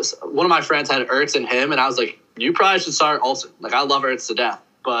one of my friends had Ertz and him, and I was like, you probably should start Olsen. I love Ertz to death,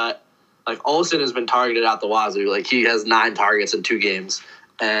 but Olsen has been targeted out the wazoo. He has 9 targets in 2 games,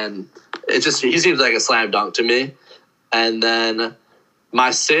 and he seems like a slam dunk to me. And then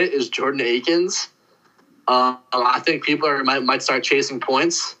my sit is Jordan Akins. I think people might start chasing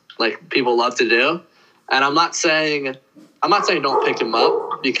points like people love to do, and I'm not saying don't pick him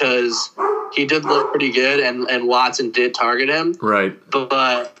up, because he did look pretty good, and Watson did target him. Right.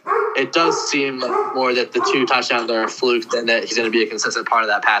 But it does seem more that the 2 touchdowns are a fluke than that he's going to be a consistent part of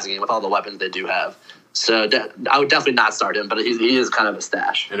that passing game with all the weapons they do have. So I would definitely not start him, but he is kind of a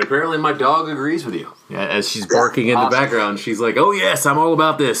stash. And apparently my dog agrees with you. Yeah, as she's barking in the background, she's like, oh, yes, I'm all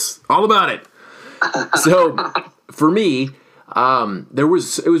about this. All about it. So for me, it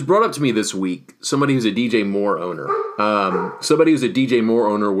was brought up to me this week, somebody who's a DJ Moore owner.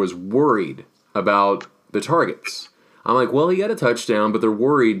 Was worried about the targets. I'm like, well, he got a touchdown, but they're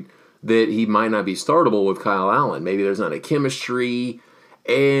worried that he might not be startable with Kyle Allen. Maybe there's not a chemistry.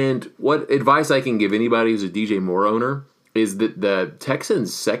 And what advice I can give anybody who's a DJ Moore owner is that the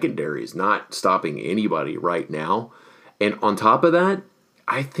Texans secondary is not stopping anybody right now. And on top of that,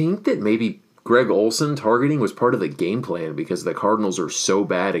 I think that maybe Greg Olsen targeting was part of the game plan because the Cardinals are so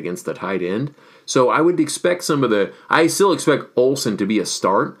bad against the tight end. So I would expect I still expect Olsen to be a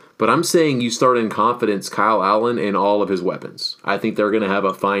start, but I'm saying you start in confidence Kyle Allen and all of his weapons. I think they're going to have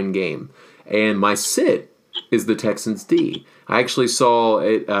a fine game. And my sit is the Texans D. I actually saw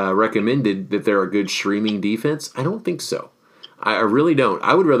it recommended that they're a good streaming defense. I don't think so. I really don't.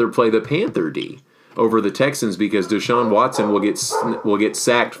 I would rather play the Panther D over the Texans because Deshaun Watson will get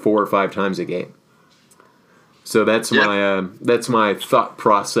sacked 4 or 5 times a game. So that's my thought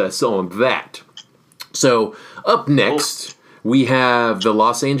process on that. So up next, we have the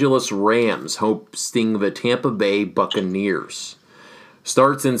Los Angeles Rams hosting the Tampa Bay Buccaneers.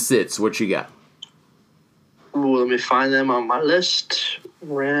 Starts and sits. What you got? Ooh, let me find them on my list.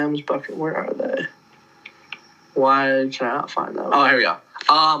 Rams, where are they? Why can I not find them? Oh, here we go.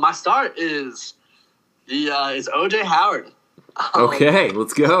 My start is O.J. Howard. Okay,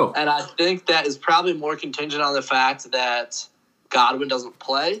 let's go. And I think that is probably more contingent on the fact that Godwin doesn't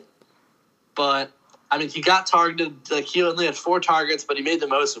play. But, I mean, he got targeted. He only had 4 targets, but he made the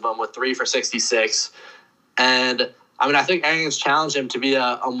most of them with 3 for 66. And, I mean, I think Arians challenged him to be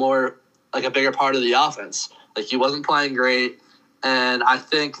a more, a bigger part of the offense. He wasn't playing great. And I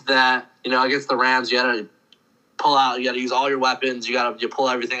think that, against the Rams, you got to pull out, you got to use all your weapons. You pull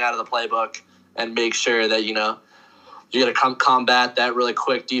everything out of the playbook and make sure that, you got to combat that really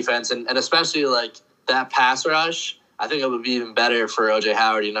quick defense. And especially, that pass rush, I think it would be even better for O.J.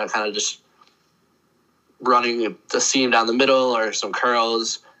 Howard, kind of just running the seam down the middle or some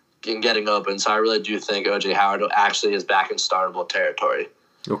curls and getting open. So I really do think O.J. Howard actually is back in startable territory.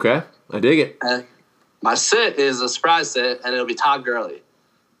 Okay, I dig it. And my sit is a surprise sit, and it'll be Todd Gurley.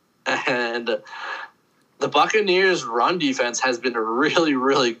 And the Buccaneers' run defense has been really,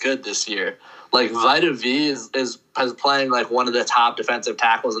 really good this year. Vita V is playing one of the top defensive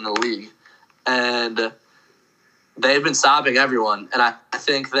tackles in the league. And they've been stopping everyone. And I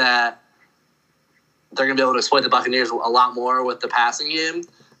think that they're going to be able to exploit the Buccaneers a lot more with the passing game,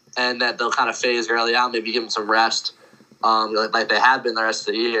 and that they'll kind of phase Gurley out, maybe give him some rest, like they have been the rest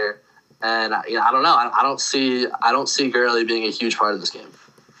of the year. And I don't know. I don't see Gurley being a huge part of this game.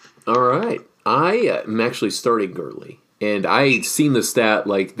 All right, I am actually starting Gurley, and I seen the stat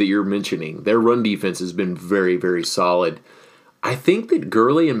that you're mentioning. Their run defense has been very, very solid. I think that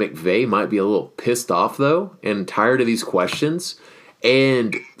Gurley and McVay might be a little pissed off though, and tired of these questions.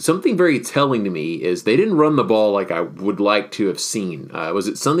 And something very telling to me is they didn't run the ball like I would like to have seen. Was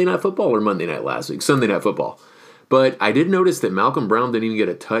it Sunday Night Football or Monday Night last week? Sunday Night Football. But I did notice that Malcolm Brown didn't even get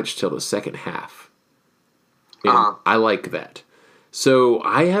a touch till the second half. And I like that. So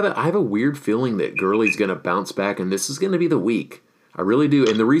I have a weird feeling that Gurley's going to bounce back, and this is going to be the week. I really do.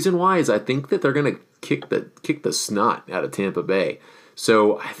 And the reason why is I think that they're going to kick the snot out of Tampa Bay.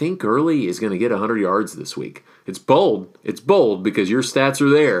 So I think Gurley is going to get 100 yards this week. It's bold. It's bold because your stats are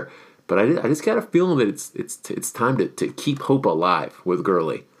there. But I just got a feeling that it's time to keep hope alive with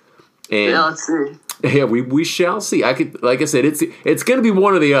Gurley. And yeah, let's see. Yeah, we shall see. Like I said, it's going to be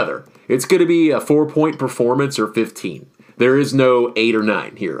one or the other. It's going to be a 4-point performance or 15. There is no 8 or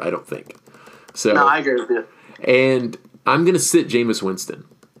 9 here, I don't think. So No, I agree with you. And I'm going to sit Jameis Winston.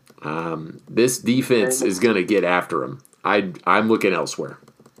 This defense is going to get after him. I'm looking elsewhere.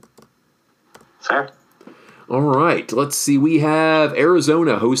 Fair. All right, let's see. We have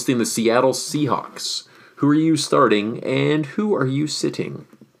Arizona hosting the Seattle Seahawks. Who are you starting and who are you sitting?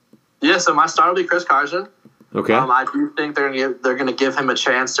 Yeah, so my start will be Chris Carson. Okay. I do think they're gonna give him a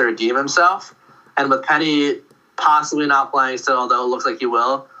chance to redeem himself, and with Penny possibly not playing still, although it looks like he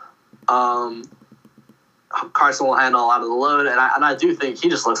will, Carson will handle a lot of the load, and I do think he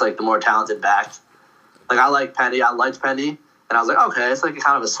just looks like the more talented back. Like I like Penny, I liked Penny, and I was like, okay, it's like a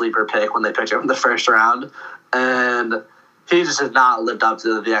kind of a sleeper pick when they picked him in the first round, and he just has not lived up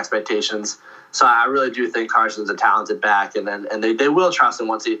to the expectations. So I really do think Carson's a talented back, and they will trust him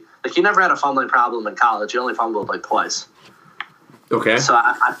once he never had a fumbling problem in college. He only fumbled like twice. Okay. So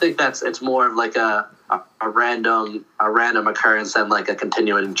I think it's more of like a random occurrence than like a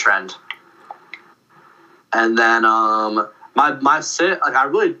continuing trend. And then my sit, like I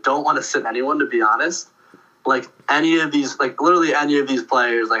really don't want to sit anyone, to be honest. Like any of these, like literally any of these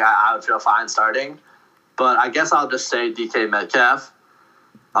players, like I would feel fine starting. But I guess I'll just say DK Metcalf.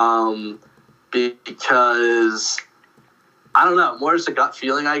 Because I don't know, more just a gut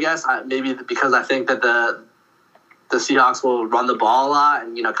feeling, I guess. Maybe because I think that the Seahawks will run the ball a lot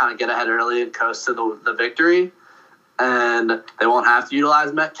and kind of get ahead early and coast to the victory, and they won't have to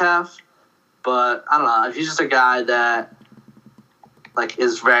utilize Metcalf. But I don't know, he's just a guy that like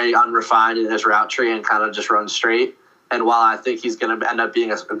is very unrefined in his route tree and kind of just runs straight. And while I think he's going to end up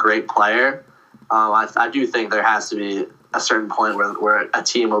being a great player, I do think there has to be a certain point where a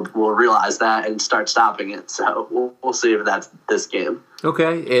team will realize that and start stopping it. So we'll see if that's this game.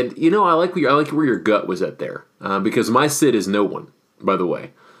 Okay, and I like where your gut was at there because my sit is no one. By the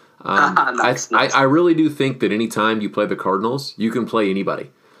way, Nice. I really do think that anytime you play the Cardinals, you can play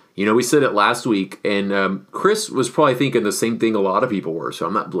anybody. We said it last week, and Chris was probably thinking the same thing a lot of people were. So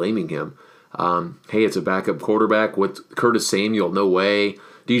I'm not blaming him. Hey, it's a backup quarterback. With Curtis Samuel, no way.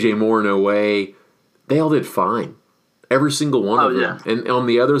 DJ Moore, no way. They all did fine. Every single one of them. Yeah. And on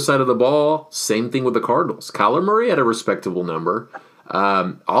the other side of the ball, same thing with the Cardinals. Kyler Murray had a respectable number.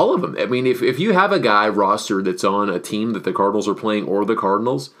 All of them. I mean, if you have a guy rostered that's on a team that the Cardinals are playing or the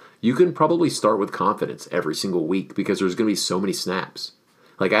Cardinals, you can probably start with confidence every single week because there's going to be so many snaps.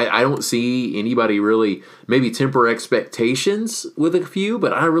 Like, I don't see anybody really maybe temper expectations with a few,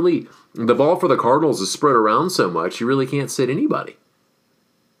 but the ball for the Cardinals is spread around so much, you really can't sit anybody.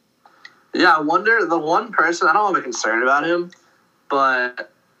 Yeah, I wonder, the one person, I don't have a concern about him,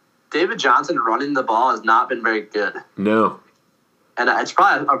 but David Johnson running the ball has not been very good. No. And it's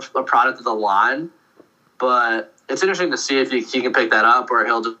probably a product of the line, but it's interesting to see if he can pick that up or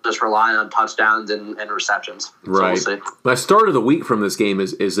he'll just rely on touchdowns and receptions. Right. So we'll see. My start of the week from this game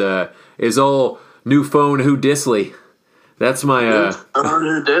is all new phone who Disley. That's my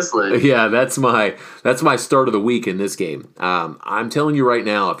Disley. yeah. That's my start of the week in this game. I'm telling you right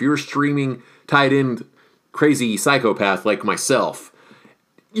now, if you're a streaming tight end crazy psychopath like myself,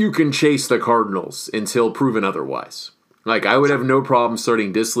 you can chase the Cardinals until proven otherwise. Like I would have no problem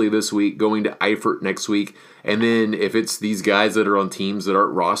starting Disley this week, going to Eifert next week, and then if it's these guys that are on teams that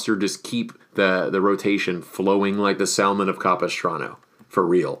aren't rostered, just keep the rotation flowing like the salmon of Capistrano for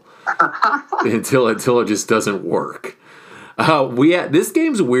real until it just doesn't work. This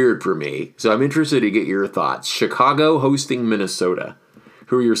game's weird for me, so I'm interested to get your thoughts. Chicago hosting Minnesota.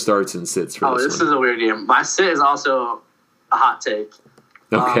 Who are your starts and sits for this one? This is a weird game. My sit is also a hot take.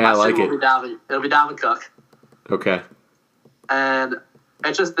 Okay, I like it. It'll be Dalvin Cook. Okay. And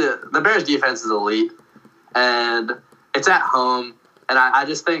it's just the Bears' defense is elite, and it's at home. And I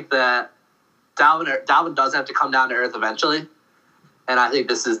just think that Dalvin does have to come down to earth eventually, and I think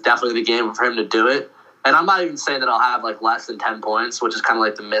this is definitely the game for him to do it. And I'm not even saying that I'll have like less than 10 points, which is kind of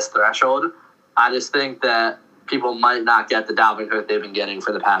like the missed threshold. I just think that people might not get the Dalvin Cook they've been getting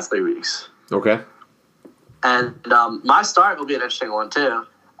for the past 3 weeks. Okay. And my start will be an interesting one too.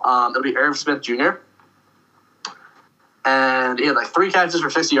 It'll be Irv Smith Jr. And he had like 3 catches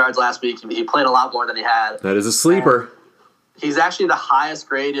for 60 yards last week. He played a lot more than he had. That is a sleeper. And he's actually the highest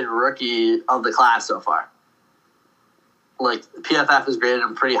graded rookie of the class so far. Like PFF has graded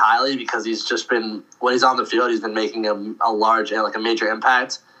him pretty highly because he's just been, when he's on the field, he's been making a large and like a major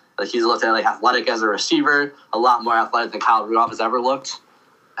impact. Like he's looked at like athletic as a receiver, a lot more athletic than Kyle Rudolph has ever looked.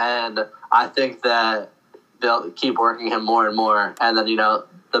 And I think that they'll keep working him more and more. And then,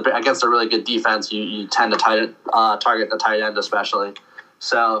 against a really good defense, you tend to target the tight end especially.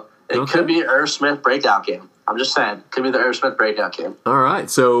 So it could be Irv Smith breakout game. I'm just saying. It could be the Irv Smith breakout game. All right.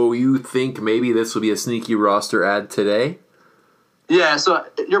 So you think maybe this will be a sneaky roster add today? Yeah, so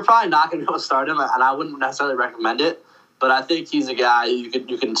you're probably not going to be able to start him, and I wouldn't necessarily recommend it. But I think he's a guy you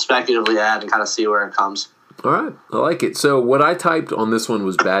can speculatively add and kind of see where it comes. All right. I like it. So what I typed on this one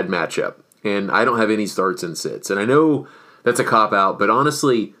was bad matchup. And I don't have any starts and sits. And I know that's a cop-out, but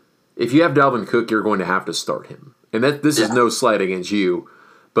honestly, if you have Dalvin Cook, you're going to have to start him. And this is no slight against you,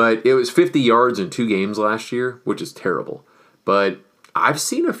 but it was 50 yards in 2 games last year, which is terrible. But I've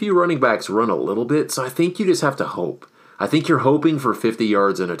seen a few running backs run a little bit, so I think you just have to hope. I think you're hoping for 50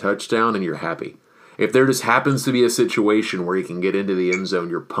 yards and a touchdown, and you're happy. If there just happens to be a situation where he can get into the end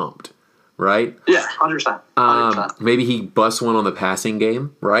zone, you're pumped. Right? Yeah, 100%. Maybe he busts one on the passing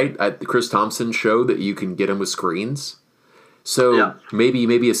game, right? Chris Thompson showed that you can get him with screens. So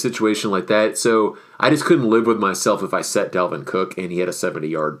maybe a situation like that. So I just couldn't live with myself if I set Dalvin Cook and he had a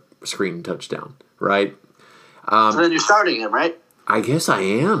 70-yard screen touchdown, right? So then you're starting him, right? I guess I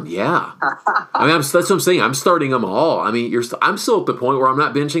am, yeah. I mean, that's what I'm saying. I'm starting them all. I mean, I'm still at the point where I'm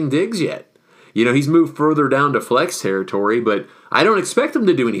not benching Diggs yet. He's moved further down to flex territory, but I don't expect him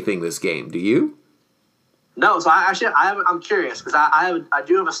to do anything this game. Do you? No. So I'm curious because I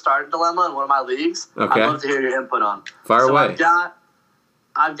do have a start dilemma in one of my leagues. Okay. I'd love to hear your input on. Fire away.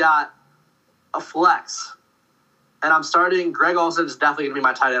 I've got a flex, and I'm starting. Greg Olsen is definitely going to be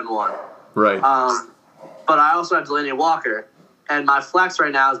my tight end 1. Right. But I also have Delanie Walker, and my flex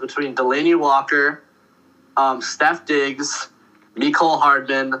right now is between Delanie Walker, Steph Diggs, Mecole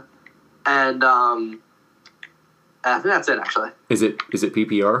Hardman. And I think that's it, actually. Is it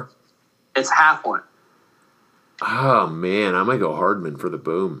PPR? It's half point. Oh man, I might go Hardman for the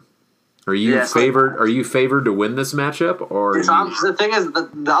boom. Are you favored? Are you favored to win this matchup, or the thing is,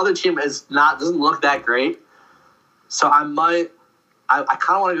 the other team doesn't look that great. So I kind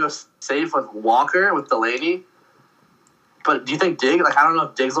of want to go safe with Walker with Delanie. But do you think Diggs? I don't know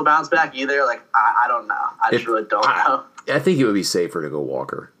if Diggs will bounce back either. I don't know. I just really don't know. I think it would be safer to go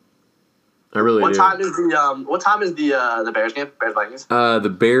Walker. I really do. What time is the Bears game? Bears Vikings? The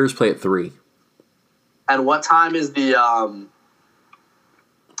Bears play at 3. And what time is the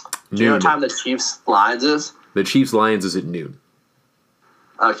do you know what time the Chiefs Lions is? The Chiefs Lions is at noon.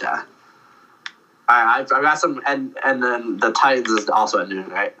 Okay. All right, I've got some, and then the Titans is also at noon,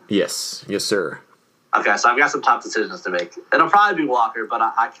 right? Yes, sir. Okay, so I've got some tough decisions to make. It'll probably be Walker, but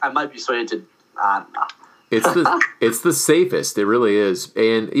I might be swayed to. I don't know. It's the safest. It really is.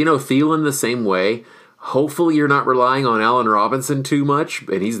 And, Thielen the same way. Hopefully you're not relying on Allen Robinson too much,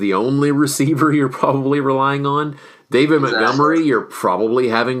 and he's the only receiver you're probably relying on. David Montgomery, you're probably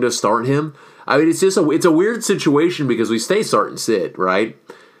having to start him. I mean, it's a weird situation because we stay start and sit, right?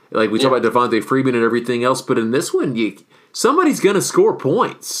 Like we talk about Devontae Freeman and everything else, but in this one, somebody's going to score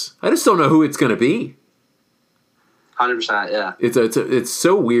points. I just don't know who it's going to be. 100%, yeah. It's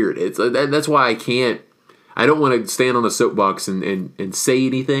so weird. That's why I don't want to stand on a soapbox and say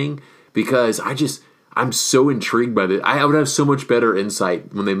anything because I'm so intrigued by this. I would have so much better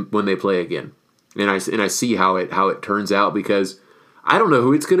insight when they play again, and I see how it turns out because I don't know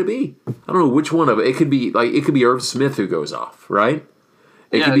who it's going to be. I don't know which one of it. It could be Irv Smith who goes off, right?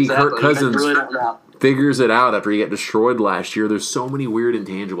 It could be exactly. Kirk Cousins figures it out after he got destroyed last year. There's so many weird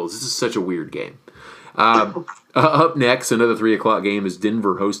intangibles. This is such a weird game. Up next, another 3:00 game is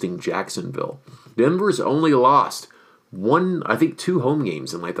Denver hosting Jacksonville. Denver's only lost 2 home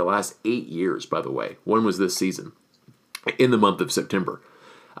games in the last 8 years, by the way. One was this season in the month of September.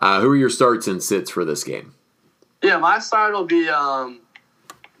 Who are your starts and sits for this game? Yeah, my start will be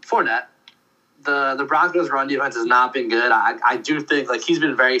Fournette. The Broncos' run defense has not been good. I do think he's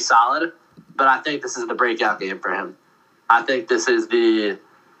been very solid, but I think this is the breakout game for him. I think this is the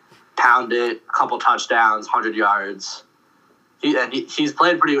pound it, couple touchdowns, 100 yards. He's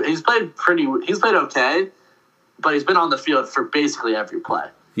played okay, but he's been on the field for basically every play.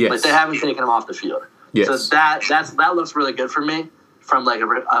 Yes. They haven't taken him off the field. Yes. So that looks really good for me from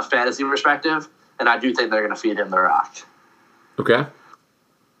a fantasy perspective, and I do think they're going to feed him the rock. Okay.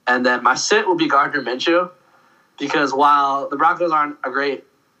 And then my sit will be Gardner Minshew, because while the Broncos aren't a great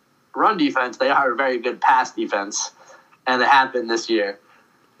run defense, they are a very good pass defense, and they have been this year.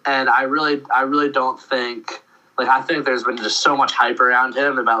 And I really don't think I think there's been just so much hype around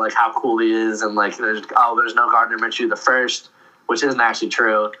him about how cool he is, and there's no Gardner Minshew the first, which isn't actually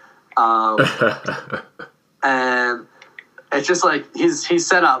true. And it's just he's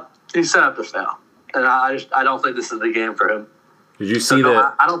set up to fail, and I don't think this is the game for him. Did you see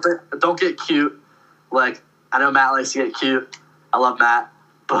that? I don't get cute. I know Matt likes to get cute. I love Matt,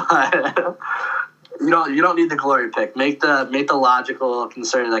 but you don't need the glory pick. Make the logical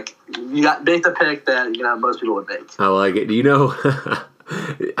concern. Like make the pick that most people would make. I like it. Do you know?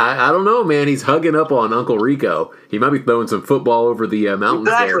 I don't know, man. He's hugging up on Uncle Rico. He might be throwing some football over the mountains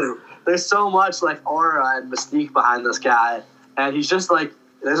exactly. there. There's so much like aura and mystique behind this guy, and he's just like.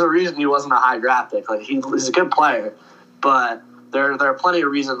 There's a reason he wasn't a high draft pick. Like he's a good player, but there are plenty of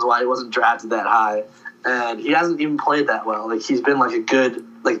reasons why he wasn't drafted that high, and he hasn't even played that well. Like he's been like a good,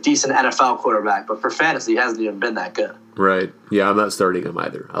 like decent NFL quarterback, but for fantasy, he hasn't even been that good. Right? Yeah, I'm not starting him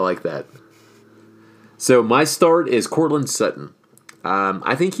either. I like that. So my start is Courtland Sutton.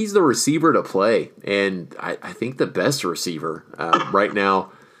 I think he's the receiver to play, and I think the best receiver right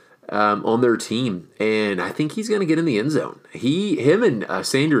now. On their team, and I think he's going to get in the end zone. Him and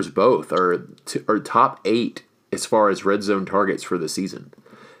Sanders both are top 8 as far as red zone targets for the season.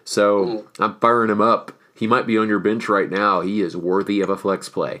 So I'm firing him up. He might be on your bench right now. He is worthy of a flex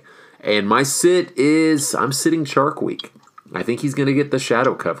play. And my sit is I'm sitting Chark week. I think he's going to get the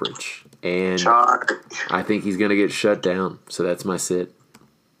shadow coverage, and Chark. I think he's going to get shut down. So that's my sit.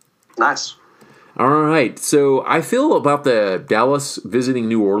 Nice. All right, so I feel about the Dallas visiting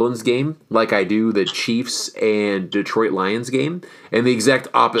New Orleans game like I do the Chiefs and Detroit Lions game, and the exact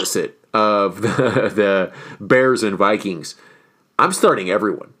opposite of the Bears and Vikings. I'm starting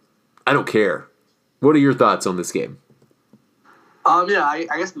everyone. I don't care. What are your thoughts on this game? Yeah, I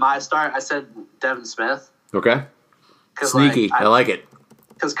guess my start, I said Devin Smith. Okay. Sneaky. I like it.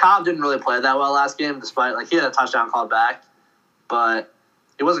 Because Cobb didn't really play that well last game, despite, he had a touchdown called back, but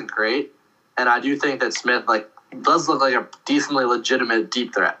it wasn't great. And I do think that Smith does look like a decently legitimate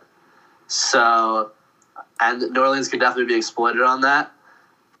deep threat. So, and New Orleans could definitely be exploited on that.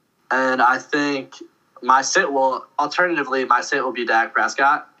 And I think my sit will be Dak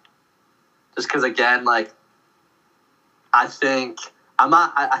Prescott. Just because, again, I think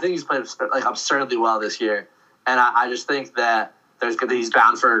he's played absurdly well this year. And I just think that he's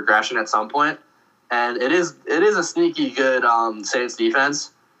bound for regression at some point. And it is a sneaky good Saints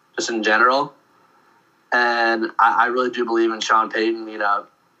defense. Just in general, and I really do believe in Sean Payton,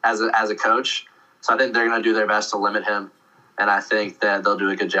 as a coach. So I think they're going to do their best to limit him, and I think that they'll do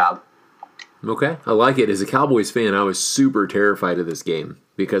a good job. Okay, I like it. As a Cowboys fan, I was super terrified of this game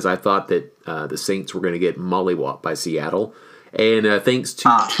because I thought that the Saints were going to get mollywopped by Seattle, and thanks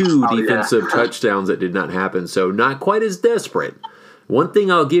to two defensive touchdowns, that did not happen. So not quite as desperate. One thing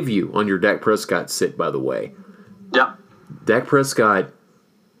I'll give you on your Dak Prescott sit, by the way. Yep. Dak Prescott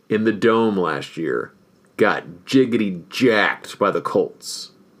in the Dome last year got jiggity jacked by the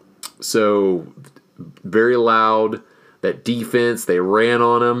Colts. So very loud. That defense, they ran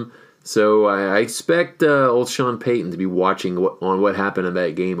on him. So I expect old Sean Payton to be watching what happened in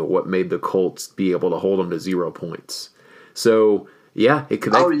that game and what made the Colts be able to hold them to 0 points. So yeah, it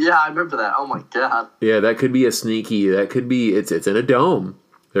could. Yeah, I remember that. Oh my god. Yeah, that could be a sneaky. That could be. It's in a dome.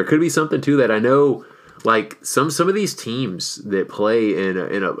 There could be something to that. I know. Some of these teams that play in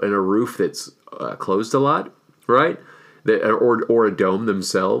a roof that's closed a lot, right? Or a dome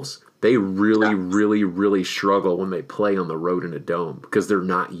themselves, they really struggle when they play on the road in a dome because they're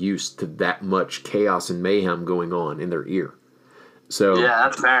not used to that much chaos and mayhem going on in their ear. So yeah,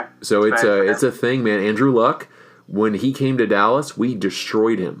 that's fair. So it's a thing, man. Andrew Luck, when he came to Dallas, we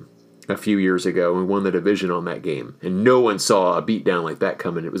destroyed him a few years ago and won the division on that game. And no one saw a beatdown like that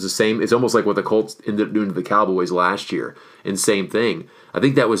coming. It was the same. It's almost like what the Colts ended up doing to the Cowboys last year. And same thing. I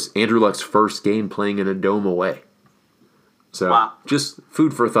think that was Andrew Luck's first game playing in a dome away. So just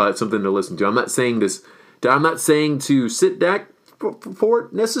food for thought, something to listen to. I'm not saying to sit Dak for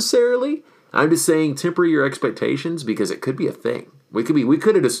it necessarily. I'm just saying temper your expectations because it could be a thing. We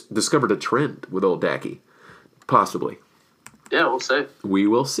could have discovered a trend with old Dacky. Possibly. Yeah, we'll see. We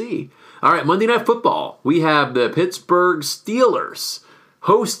will see. All right, Monday Night Football. We have the Pittsburgh Steelers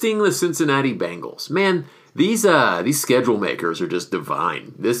hosting the Cincinnati Bengals. Man, these schedule makers are just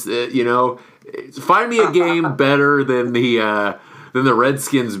divine. This, find me a game better than the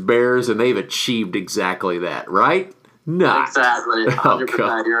Redskins Bears, and they've achieved exactly that, right? Not exactly.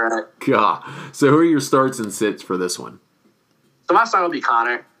 100%. You're right. God. So, who are your starts and sits for this one? So my start will be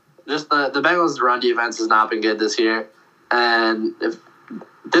Connor. Just the Bengals' run defense has not been good this year. And if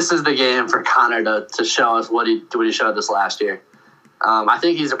this is the game for Connor to show us what he showed us last year. I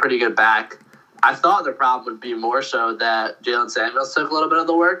think he's a pretty good back. I thought the problem would be more so that Jalen Samuels took a little bit of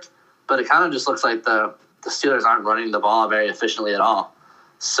the work, but it kind of just looks like the Steelers aren't running the ball very efficiently at all.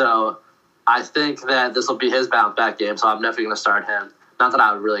 So I think that this will be his bounce back game, so I'm definitely going to start him. Not that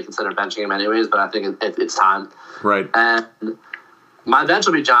I would really consider benching him anyways, but I think it's time. Right. And my bench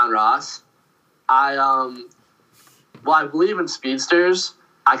will be John Ross. I believe in speedsters.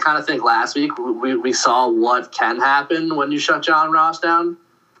 I kind of think last week we saw what can happen when you shut John Ross down.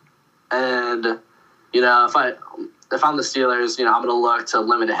 And, if I'm the Steelers, I'm going to look to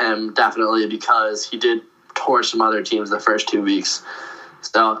limit him definitely because he did torch some other teams the first 2 weeks.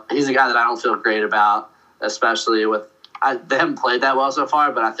 So he's a guy that I don't feel great about, especially with they haven't played that well so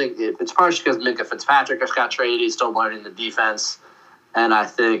far, but I think it's partially because Minkah Fitzpatrick just got traded. He's still learning the defense. And I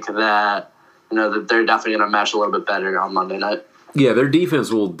think that, that they're definitely going to mesh a little bit better on Monday night. Yeah, their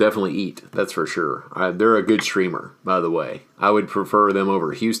defense will definitely eat. That's for sure. They're a good streamer, by the way. I would prefer them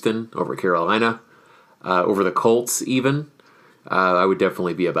over Houston, over Carolina, over the Colts even. I would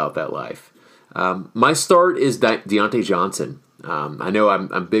definitely be about that life. My start is Deontay Johnson. I know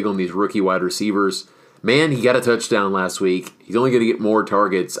I'm big on these rookie wide receivers. Man, he got a touchdown last week. He's only going to get more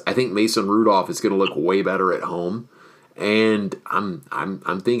targets. I think Mason Rudolph is going to look way better at home. And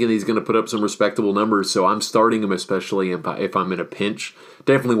I'm thinking he's going to put up some respectable numbers, so I'm starting him, especially if I'm in a pinch.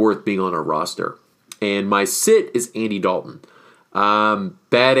 Definitely worth being on a roster. And my sit is Andy Dalton.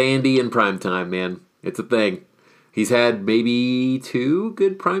 Bad Andy in primetime, man. It's a thing. He's had maybe 2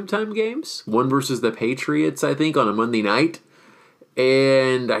 good primetime games. One versus the Patriots, I think, on a Monday night.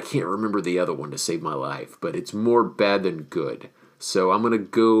 And I can't remember the other one to save my life, but it's more bad than good. So I'm going to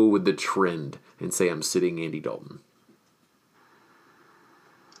go with the trend and say I'm sitting Andy Dalton.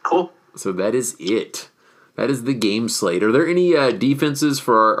 Cool. So that is it. That is the game slate. Are there any defenses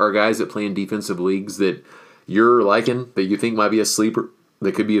for our guys that play in defensive leagues that you're liking, that you think might be a sleeper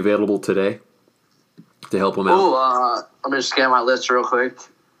that could be available today to help them out? Oh, let me just scan my list real quick.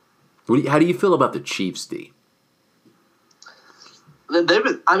 How do you feel about the Chiefs, D?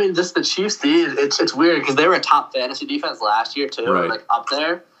 Just the Chiefs D, it's weird because they were a top fantasy defense last year too, right. Like up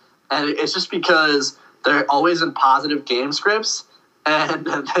there. And it's just because they're always in positive game scripts and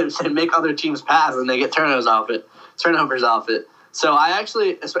they make other teams pass and they get turnovers off it. So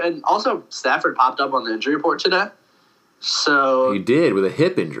and also Stafford popped up on the injury report today. So he did with a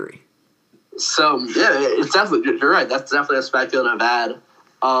hip injury. So yeah, it's definitely, you're right. That's definitely a speculative ad.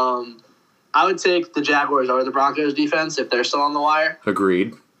 I would take the Jaguars or the Broncos defense if they're still on the wire.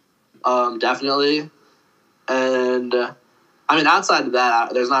 Agreed. Definitely. And outside of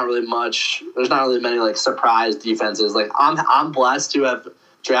that, there's not really much. There's not really many like surprise defenses. Like I'm blessed to have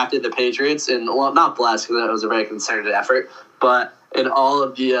drafted the Patriots, and not blessed because it was a very concerted effort, but in all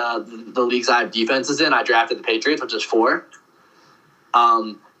of the leagues I have defenses in, I drafted the Patriots, which is 4.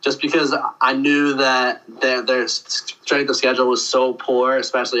 Just because I knew that their strength of schedule was so poor,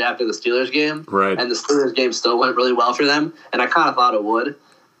 especially after the Steelers game. Right. And the Steelers game still went really well for them, and I kind of thought it would.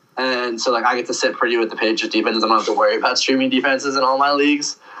 And so, I get to sit pretty with the Patriots defenses. I don't have to worry about streaming defenses in all my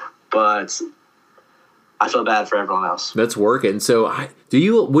leagues. But I feel bad for everyone else. That's working. So,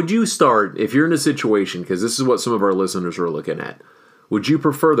 would you start, if you're in a situation, because this is what some of our listeners are looking at, would you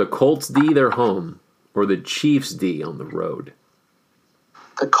prefer the Colts D, their home, or the Chiefs D on the road?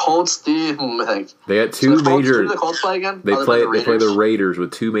 The Colts D, I think. They got 2 major. Who do the Colts play again? They play the Raiders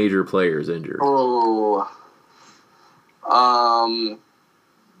with 2 major players injured. Oh.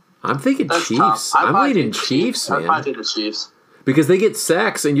 I'm thinking Chiefs. I'm leaning Chiefs, man. I'd probably take the Chiefs. Because they get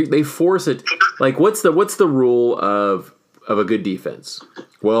sacks and they force it. Like, what's the rule of a good defense?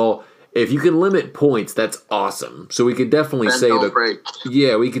 Well, if you can limit points, that's awesome. So we could definitely say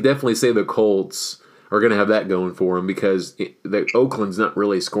we could definitely say the Colts are going to have that going for them because Oakland's not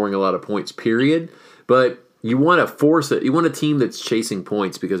really scoring a lot of points, period. But you want to force it. You want a team that's chasing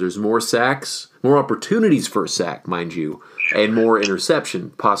points because there's more sacks, more opportunities for a sack, mind you, and more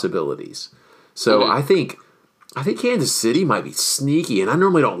interception possibilities. So I think Kansas City might be sneaky, and I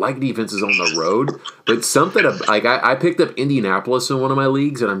normally don't like defenses on the road, but something like I picked up Indianapolis in one of my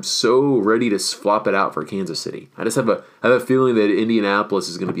leagues, and I'm so ready to flop it out for Kansas City. I just have a feeling that Indianapolis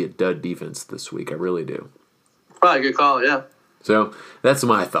is going to be a dud defense this week. I really do. Probably a good call, yeah. So that's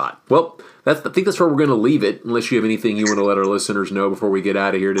my thought. Well, I think that's where we're going to leave it, unless you have anything you want to let our listeners know before we get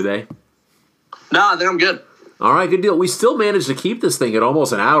out of here today. No, I think I'm good. All right, good deal. We still managed to keep this thing at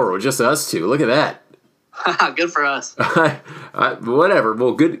almost an hour with just us two. Look at that. Good for us. Whatever.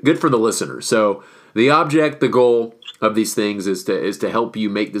 Well, good for the listeners. So the goal of these things is to help you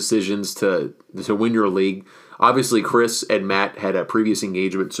make decisions to win your league. Obviously, Chris and Matt had a previous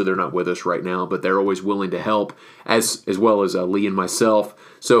engagement, so they're not with us right now, but they're always willing to help, as well as Lee and myself.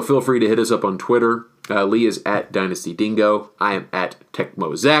 So feel free to hit us up on Twitter. Lee is at Dynasty Dingo. I am at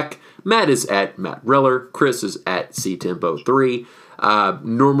TechmoZach. Matt is at Matt Reller. Chris is at CTempo3.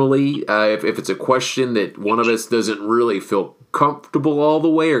 Normally, if it's a question that one of us doesn't really feel comfortable all the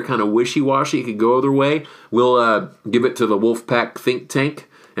way or kind of wishy-washy, it could go either way, we'll give it to the Wolfpack think tank,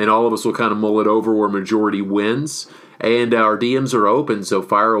 and all of us will kind of mull it over where majority wins. And our DMs are open, so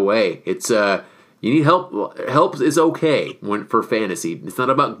fire away. It's you need help. Help is okay for fantasy. It's not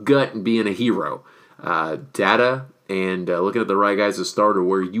about gut and being a hero. Data and looking at the right guys to start are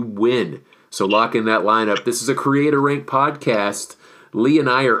where you win. So lock in that lineup. This is a Creator Rank podcast. Lee and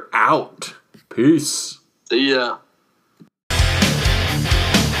I are out. Peace. See ya.